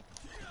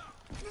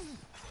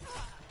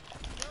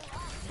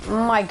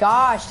 Oh my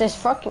gosh, this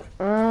fucking...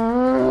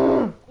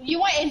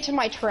 You went into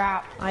my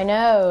trap. I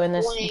know, and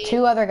this Wait.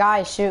 2 other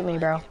guys shoot me,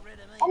 bro.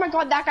 Oh my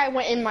god, that guy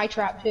went in my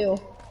trap too.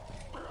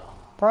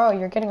 Bro,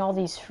 you're getting all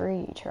these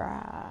free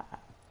traps.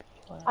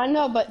 I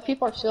know, but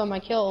people are stealing my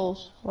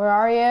kills. Where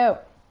are you?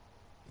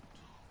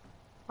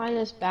 Find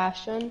this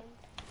Bastion.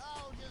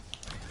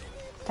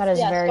 That is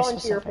Yes, very go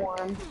into your specific.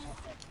 form.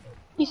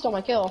 He stole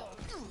my kill.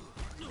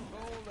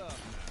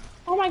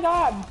 Oh my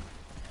god.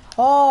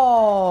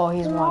 Oh,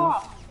 he's won.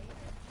 Stop.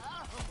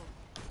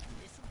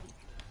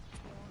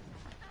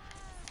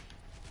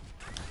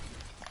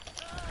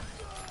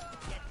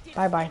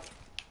 Bye-bye.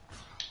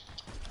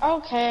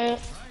 Okay.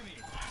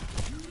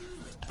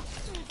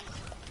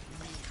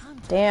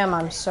 Damn,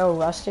 I'm so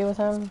rusty with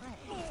him.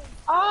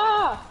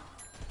 Ah!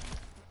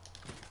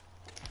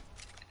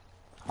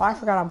 Oh, I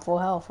forgot I'm full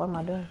health. What am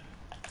I doing?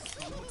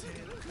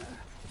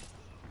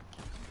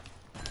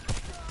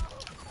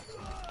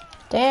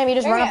 Damn, you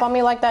just run up on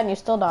me like that and you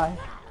still die.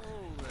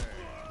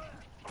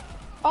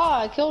 Oh,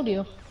 I killed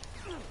you.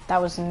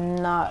 That was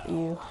not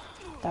you.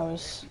 That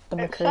was the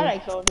I said I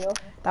McCree. killed you.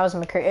 That was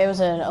McCree. It was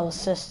an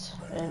assist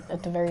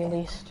at the very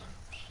least.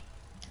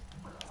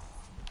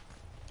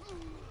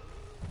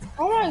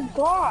 Oh my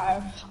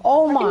god.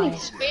 Oh I'm my. getting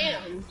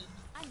spammed.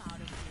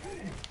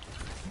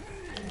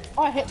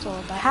 Oh, I hit someone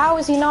with that. How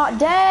is he not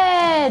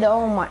dead?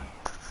 Oh my.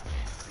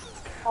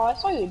 Oh, I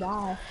saw you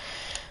die.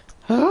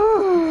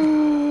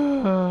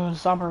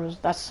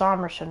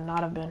 Somber should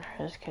not have been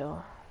his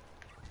kill.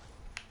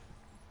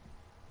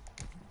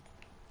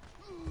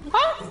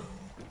 Huh?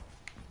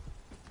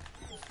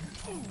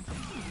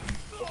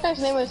 This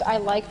guy's name was I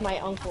Like My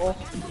Uncle.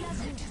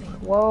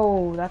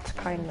 Whoa, that's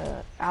kind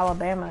of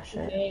Alabama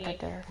shit right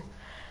there.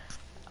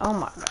 Oh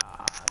my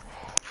god.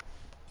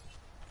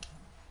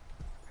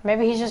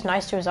 Maybe he's just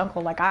nice to his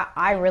uncle. Like,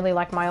 I really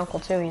like my uncle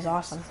too. He's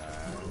awesome.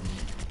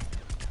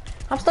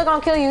 I'm still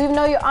gonna kill you even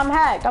though I'm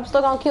hacked. I'm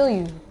still gonna kill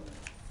you.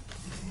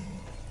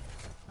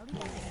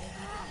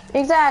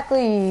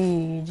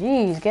 Exactly.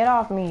 Jeez, get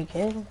off me,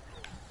 kid.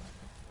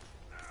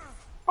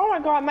 Oh my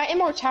god, my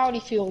immortality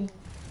field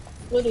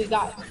literally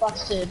got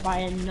busted by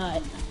a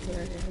nut.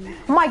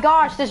 Oh my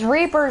gosh, this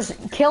Reaper's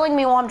killing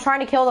me while I'm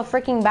trying to kill the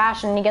freaking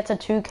Bastion and he gets a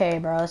 2K,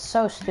 bro. It's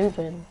so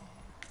stupid.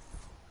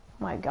 Oh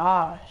my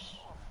gosh.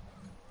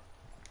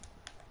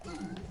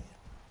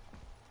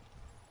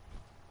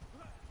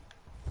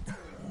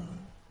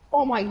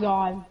 Oh my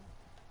god.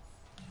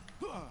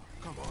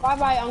 Bye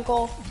bye,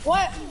 Uncle.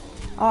 What?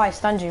 Oh, I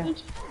stunned you.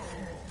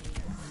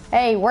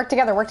 Hey, work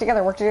together, work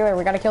together, work together.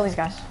 We gotta kill these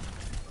guys.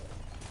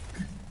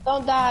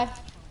 Don't die.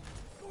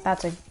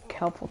 That's a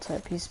helpful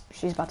tip.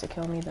 She's about to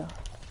kill me though.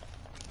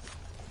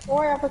 Don't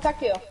worry, I'll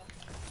protect you.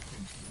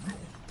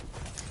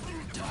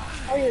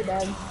 Oh, you're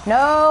dead.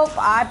 Nope,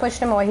 I pushed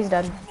him away. He's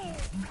dead.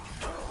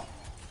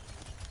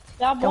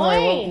 Yeah, Don't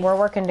worry, we're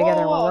working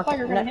together. Whoa, We're I thought you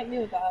working. were gonna hit me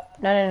with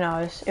that. No.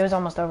 It was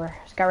almost over.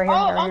 This guy right here.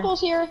 Oh, guy right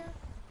Uncle's here.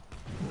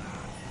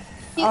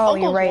 Oh,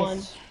 you Uncle's raised.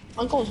 won.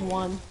 Uncle's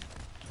won.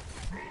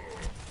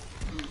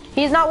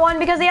 He's not one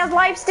because he has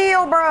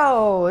lifesteal,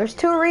 bro. There's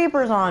 2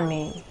 Reapers on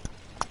me.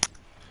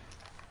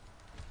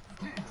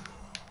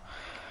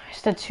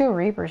 It's the 2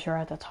 Reapers who are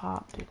at the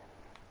top, dude.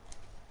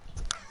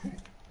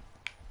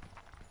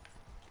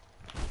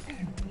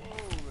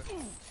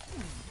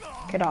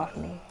 Get off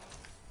me.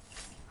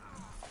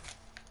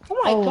 Oh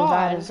my Oh, god.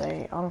 that is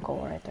a uncle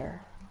right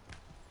there.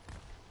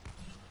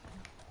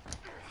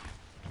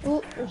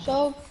 Ooh,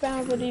 so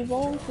gravity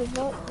won't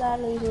vote that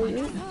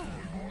easily.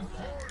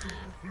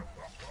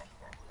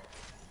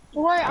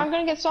 Don't worry, I'm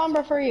gonna get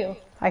Sombra for you.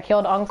 I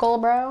killed Uncle,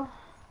 bro.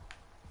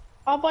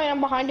 I'll play. I'm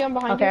behind you. I'm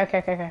behind you.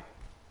 Okay.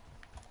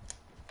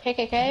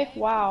 KKK.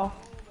 Wow.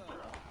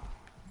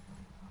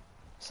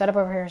 Set up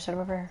over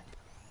here.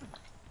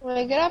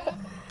 Wait, get up.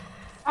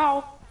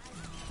 Ow.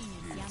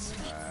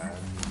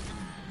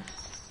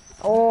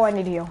 Oh, I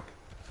need to heal.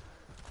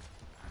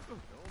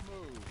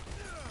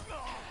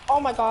 Oh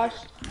my gosh.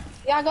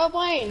 Yeah, go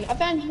Blaine.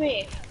 Avenge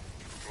me.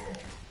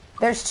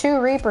 There's 2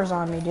 Reapers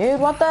on me, dude.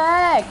 What the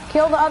heck?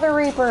 Kill the other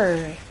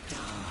Reaper.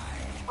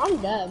 I'm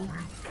dead.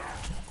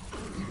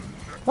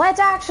 Let's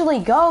actually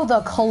go. The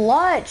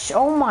clutch.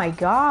 Oh my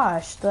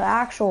gosh. The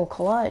actual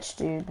clutch,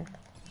 dude.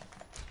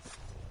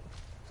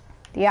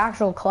 The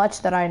actual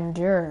clutch that I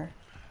endure.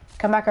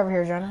 Come back over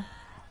here, Jonah.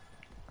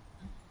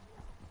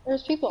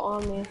 There's people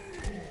on me.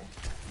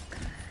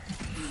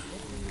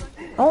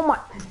 Oh my.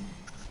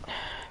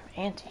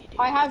 Anti, dude.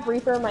 I have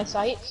Reaper in my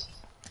sights.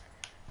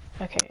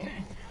 Okay.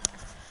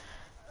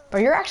 But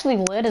you're actually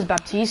lit as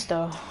Baptiste,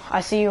 though. I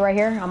see you right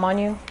here. I'm on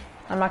you.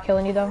 I'm not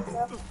killing you, though.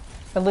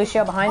 But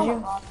Lucio behind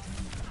you.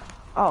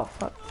 Oh,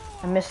 fuck.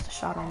 I missed the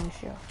shot on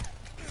Lucio.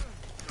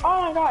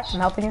 Oh my gosh.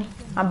 I'm helping you.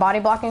 I'm body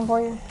blocking for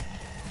you.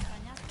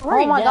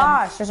 Right Oh my dead.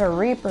 gosh, there's a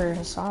Reaper and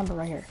Sombra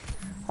right here.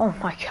 Oh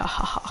my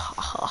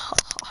god.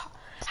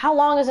 How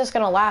long is this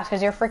gonna last?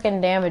 Because your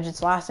freaking damage,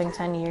 it's lasting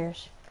 10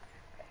 years.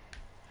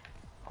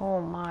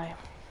 Oh my.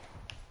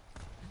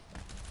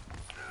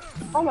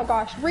 Oh my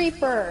gosh,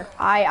 Reaper.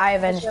 I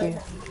avenged you.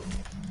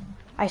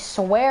 I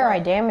swear I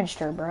damaged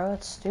her, bro.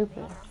 It's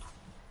stupid.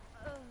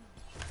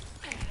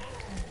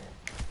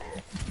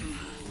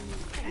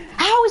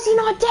 How is he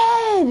not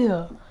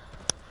dead?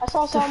 I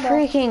saw It's a Sombra.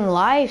 freaking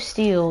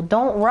lifesteal.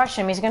 Don't rush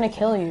him. He's gonna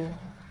kill you.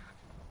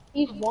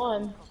 He's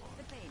one.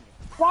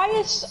 Why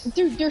is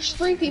dude? There's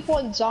 3 people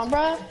in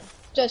Sombra.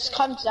 Just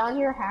comes down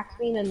here, hacks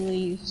me, and then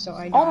leaves. So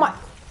I. Oh die. my.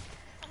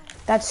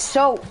 That's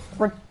so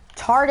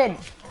retarded.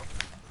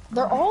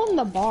 They're all in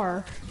the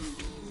bar.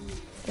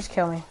 Just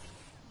kill me.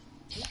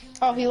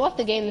 Oh, he left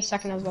the game the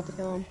second I was about to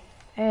kill him.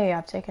 Hey,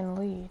 I've taken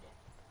the lead.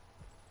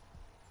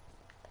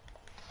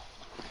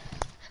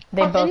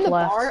 They I'm both in the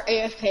left. bar,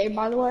 AFK,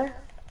 by the way.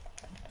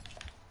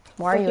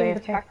 Why are you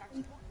AFK?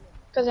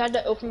 Because I had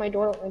to open my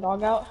door to let my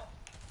dog out.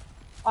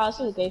 Oh, this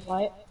is a gay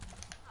fight.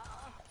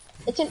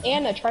 It's an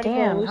Anna trying to kill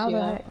Damn, how the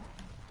Lucio. heck?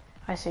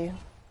 I see you.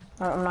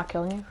 I'm not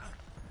killing you,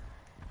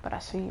 but I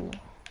see you.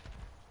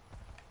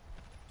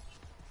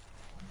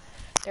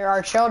 There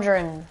are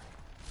children.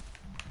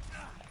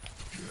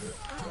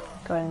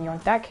 Go ahead and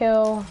yoink that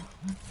kill.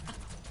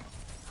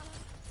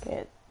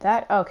 Get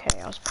that.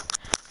 Okay, I was.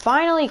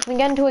 Finally, can we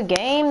get into a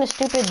game? The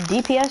stupid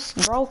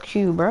DPS broke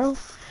you, bro.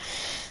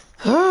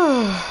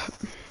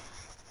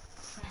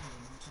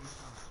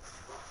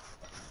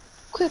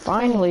 Quick,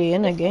 Finally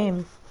in a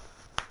game.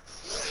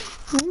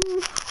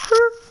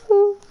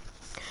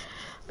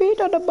 Beat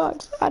on the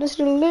box. I just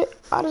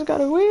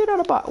got a weed on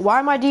the box. Why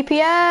am I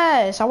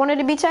DPS? I wanted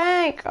to be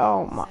tank.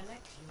 Oh my.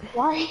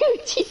 why are you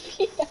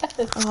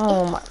DPS?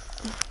 Oh my.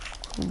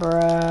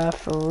 Bruh,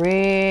 for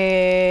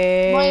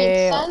real.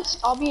 Blame, since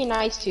I'll be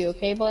nice to you,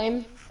 okay,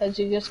 Blame? Because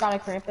you just got a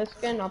Krampus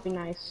skin, I'll be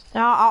nice.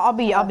 No, I'll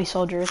be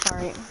soldier. It's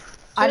alright.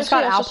 I just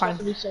got Alpine.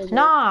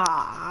 Nah,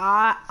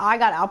 I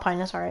got Alpine.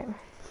 That's alright.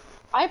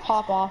 I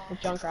pop off with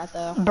Junkrat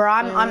though. Bro,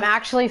 I'm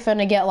actually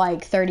finna get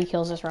like 30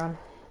 kills this round.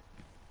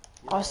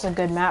 Oh, it's a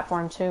good map for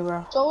him too,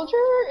 bro. Soldier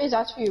is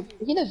actually,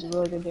 he does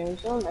really good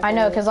damage. I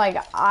know, cause like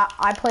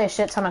I play a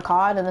shit ton of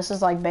COD, and this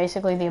is like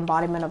basically the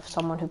embodiment of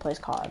someone who plays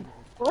COD.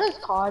 What does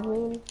COD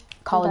mean?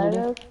 Call of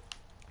Duty.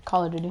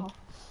 Call of Duty.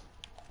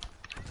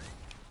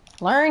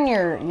 Learn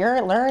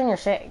your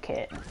shit,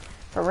 kid.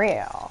 For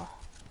real.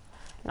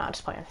 Not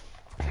just playing.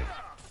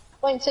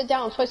 Blaine, sit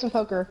down. Let's play some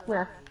poker. Come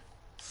here.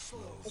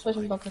 Let's play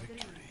some poker.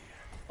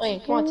 Blaine,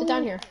 come on, sit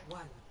down here.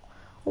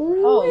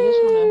 Oh, you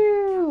just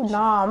wanna...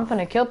 Nah, I'm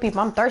finna kill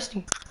people. I'm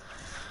thirsty.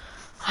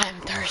 I'm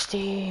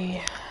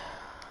thirsty.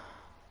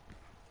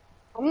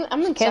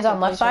 I'm in Kids on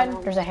left place right side.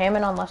 now. There's a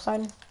Hammond on left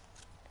side.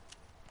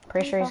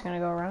 Pretty sure he's gonna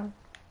go around.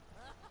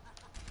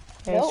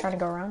 Yeah, he's Nope. trying to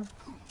go around.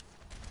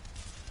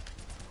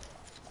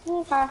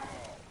 Okay.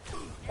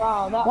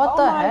 Wow, that. What oh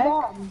the my heck?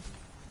 God.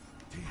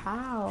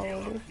 How?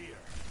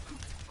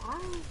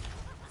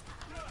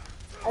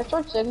 I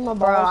start Sigma balls.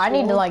 Bro, I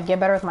need to soon. like get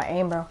better with my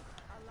aim, bro.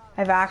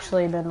 I've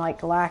actually been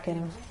like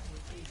lacking.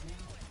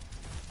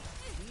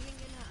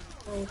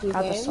 Thank you,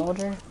 Got the game.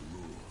 soldier.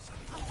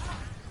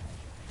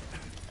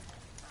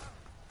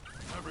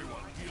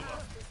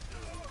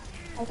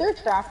 Is there a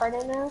trap right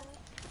in there?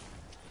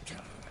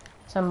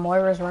 Some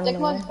Moira's running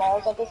away. Sigma's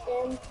balls at this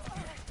game.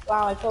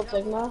 Wow, I killed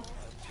Sigma.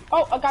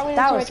 Oh, a guy went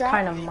That into was my trap.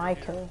 kind of my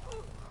kill.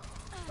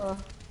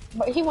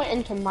 But he went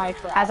into my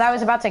trap. As I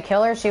was about to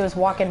kill her, she was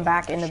walking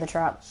back into the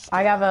trap.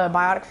 I have a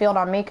biotic field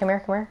on me. Come here,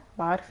 come here.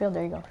 Biotic field,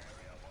 there you go.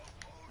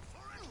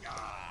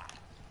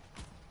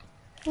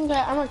 Okay,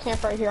 I'm gonna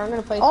camp right here. I'm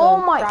gonna place Oh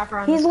a my, trap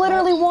around he's this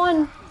literally house.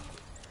 won.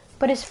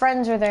 But his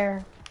friends are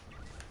there.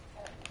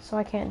 So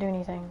I can't do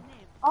anything.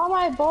 All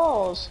my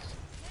balls.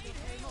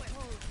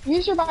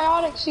 Use your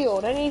biotic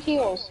shield. I need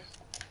heals.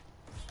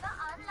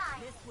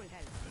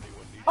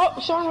 Oh,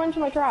 Sean went into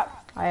my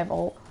trap. I have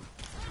ult.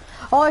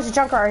 Oh, there's a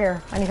Junkrat right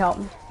here. I need help.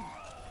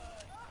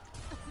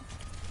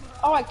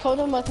 Oh, I killed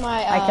him with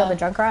my. I killed the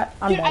Junkrat.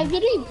 I'm Dude, dead. I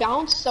literally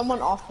bounced someone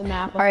off the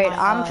map. Alright,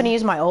 I'm gonna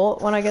use my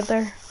ult when I get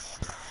there.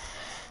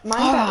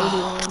 Mine's at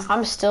 81.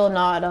 I'm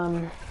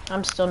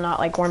still not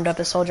like warmed up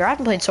as soldier. I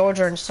haven't played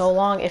soldier in so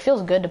long. It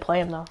feels good to play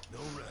him though.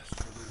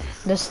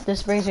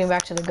 This brings me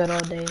back to the good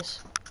old days.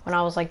 when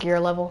I was like your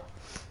level.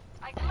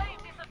 I claim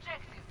this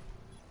objective.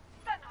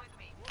 Stand with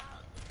me.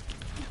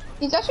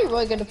 He's actually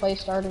really good to play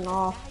starting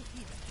off.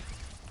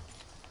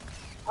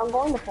 I'm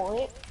going to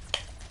point.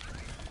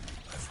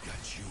 I've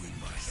got you in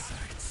my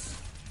sights.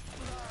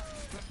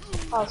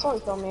 Oh,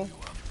 someone killed me.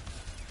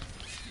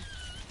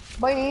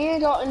 But you need to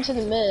go into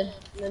the mid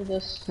and then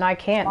just No, I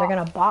can't. They're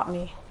gonna bot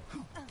me.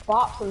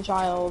 bop some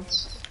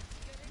childs.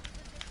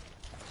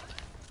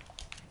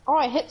 Oh,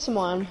 I hit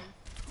someone.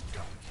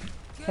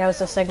 Yeah,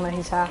 it's a Sigma.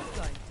 He's half.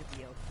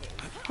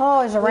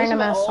 Oh, there's a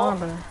random ass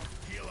Sombra.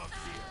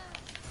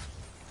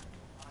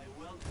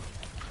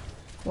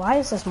 Why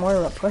is this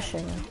Moira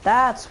pushing?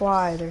 That's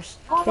why there's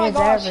Oh kids my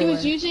gosh, everywhere. he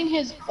was using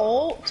his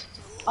ult,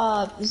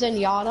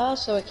 Zenyatta,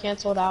 so it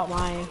canceled out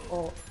my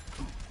ult.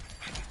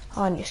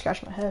 Oh, and you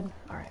scratched my head.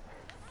 Alright.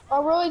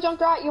 Oh really,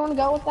 Junkrat? You wanna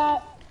go with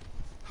that?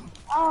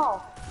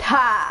 Oh.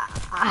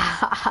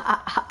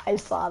 Ha! I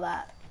saw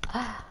that.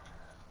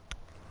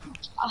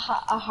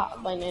 Aha,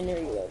 aha, I knew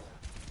you would.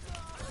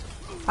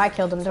 I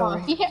killed him, don't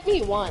worry. He hit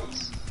me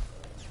once.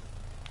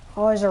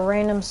 Oh, there's a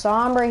random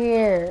Sombra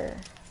here.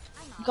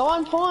 Go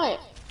on point.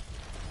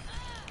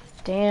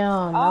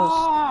 Damn. That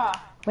was...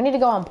 We need to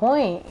go on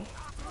point.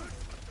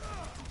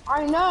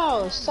 I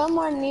know,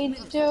 someone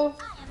needs to.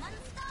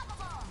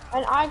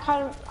 And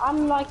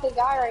I'm like the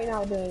guy right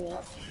now doing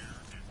it.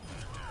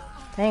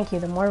 Thank you.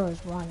 The Moira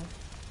was one.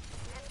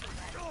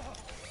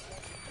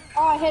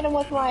 Oh, I hit him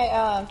with my,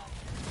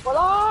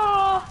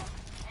 voila!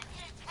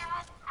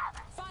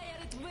 Fire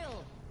at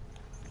will.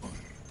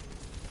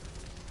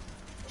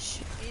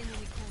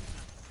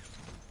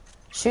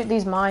 Shoot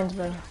these mines,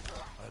 bro.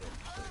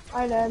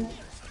 I did.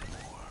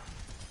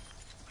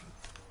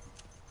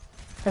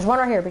 There's one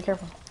right here. Be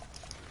careful.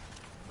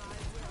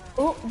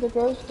 Oh, the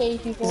ghost day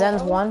people.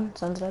 Zen's one.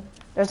 Zen's dead.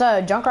 There's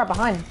a Junkrat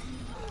behind.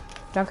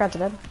 Junkrat's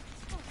dead.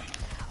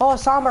 Oh, a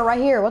Sombra right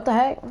here. What the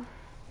heck?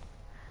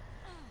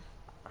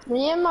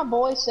 Me and my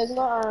boy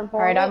Sigma are important.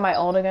 Alright, I have my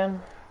ult again.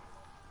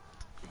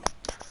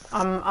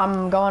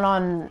 I'm going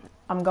on.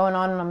 I'm going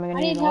on. And I'm gonna I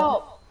need use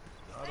ult.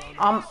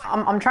 help.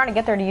 I'm trying to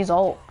get there to use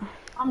ult.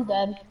 I'm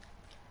dead.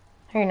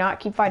 Here, you're not.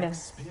 Keep fighting.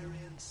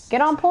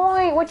 Get on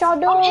point. What y'all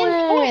doing? I'm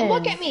in point.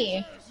 Look at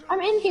me.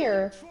 I'm in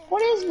here.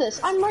 What is this?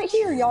 I'm right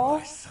here, y'all.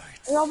 Are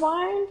y'all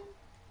blind?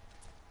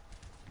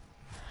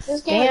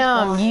 This game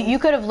Damn, is you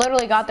could have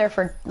literally got there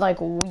for like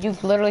you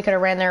literally could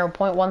have ran there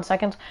 0.1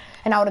 seconds,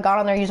 and I would have got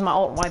on there using my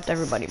ult and wiped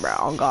everybody, bro.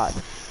 Oh god.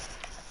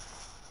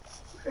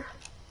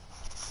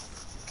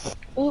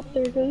 Oh,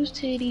 there goes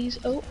titties.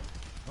 Oh.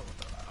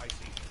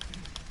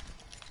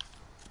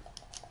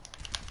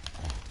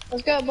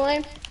 Let's go,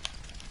 Blaine.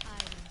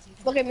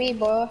 Look at me,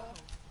 boy.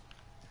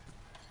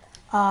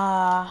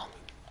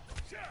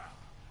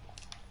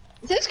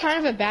 This is kind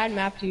of a bad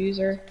map to use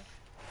her.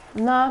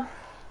 Nah.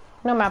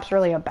 No map's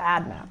really a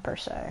bad map per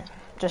se.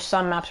 Just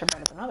some maps are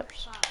better than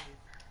others.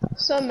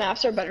 Some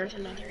maps are better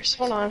than others.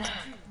 Hold on.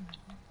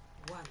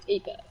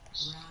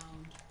 Apex.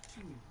 Round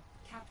 2.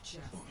 Capture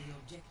the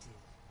objective.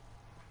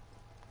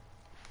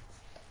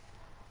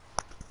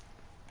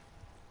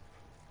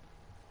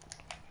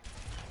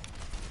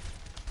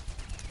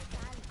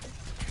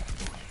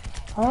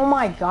 Oh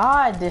my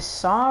god, this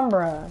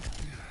Sombra.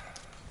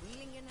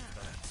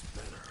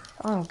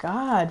 Oh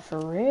god, for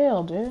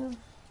real, dude.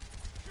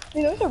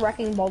 Hey, there's a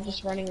wrecking ball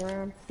just running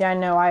around. Yeah, I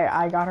know.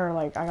 I got her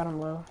like I got him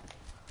low.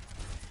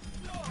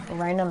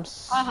 Random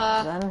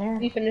Zen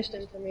here. You finished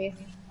him for me.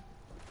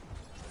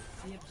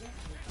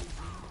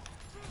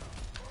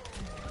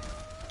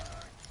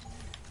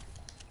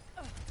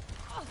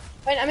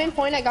 Wait, I'm in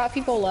point. I got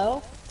people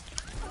low.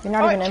 You're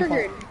not even it in point.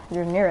 triggered.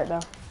 You're near it though.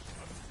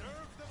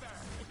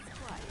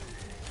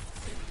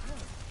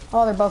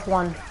 Oh, they're both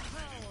one.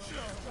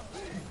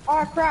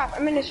 Oh crap!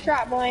 I'm in this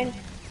trap, Blaine.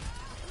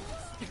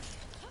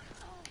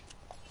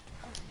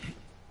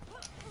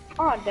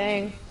 Oh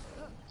dang.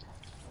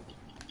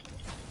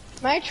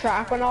 My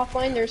trap went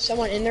offline. There's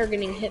someone in there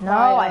getting hit No,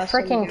 by I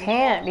freaking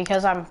can't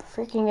because I'm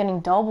freaking getting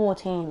double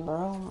teamed, bro.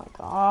 Oh my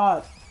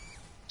god.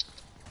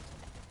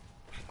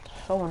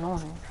 So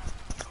annoying.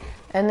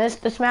 And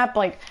this map,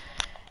 like,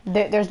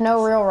 there's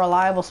no real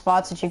reliable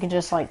spots that you can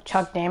just like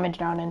chuck damage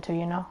down into,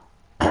 you know.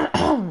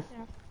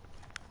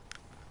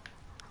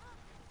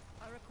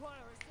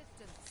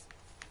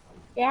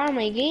 Yeah,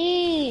 my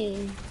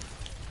game.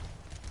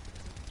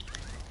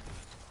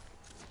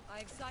 I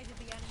excited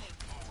the enemy.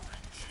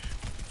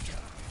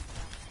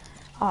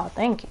 Oh,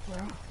 thank you,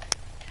 bro.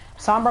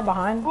 Sombra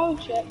behind. Oh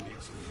shit.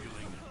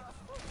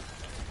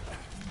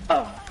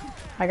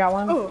 I got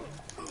one. Oh.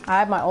 I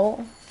have my ult.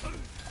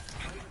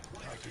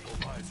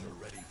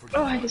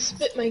 Oh, I just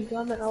spit my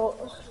gum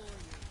out.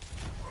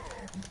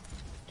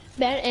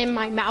 That in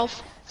my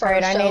mouth for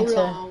Alright, I so need to-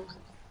 long.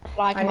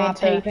 Like I my need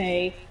to-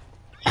 pay.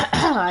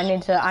 I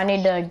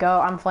need to go.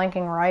 I'm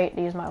flanking right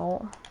to use my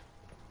ult.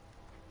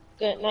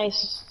 Good,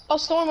 nice. Oh,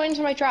 someone went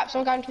into my trap.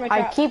 Someone got into my I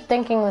trap. keep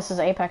thinking this is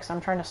Apex.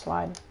 I'm trying to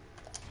slide.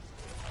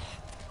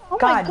 Oh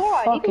God my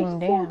god, fucking even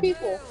 4 damn.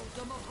 people.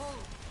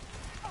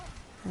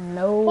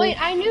 No. Wait,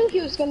 I knew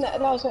he was gonna.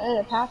 That was gonna end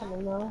up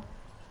happening though.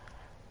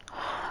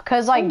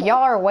 Cause like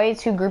y'all are way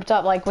too grouped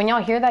up. Like when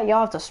y'all hear that,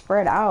 y'all have to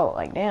spread out.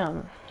 Like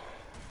damn.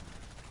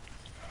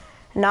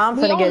 Nah, I'm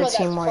We finna all get know a that's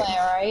team wipe. play,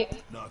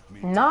 alright? Knock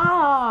me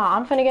Nah,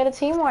 I'm finna get a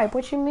team wipe.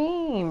 What you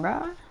mean,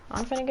 bruh?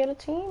 I'm finna get a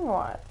team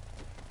wipe.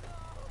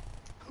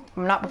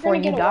 Not before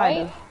gonna you get a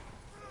die wipe?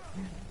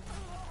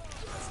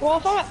 though. Well,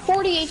 if I'm at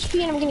 40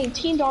 HP and I'm getting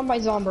teamed on by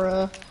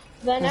Zombra,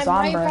 then I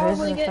might Zombra, who's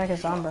probably the get... fuck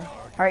is Zombra?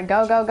 Alright,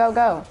 go, go, go,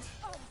 go.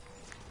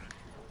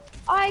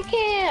 I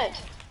can't!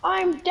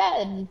 I'm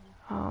dead!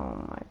 Oh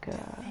my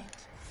god.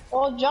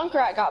 Well,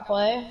 Junkrat got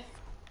play.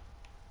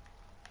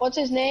 What's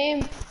his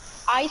name?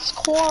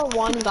 Icecore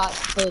 1 got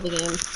play of the game.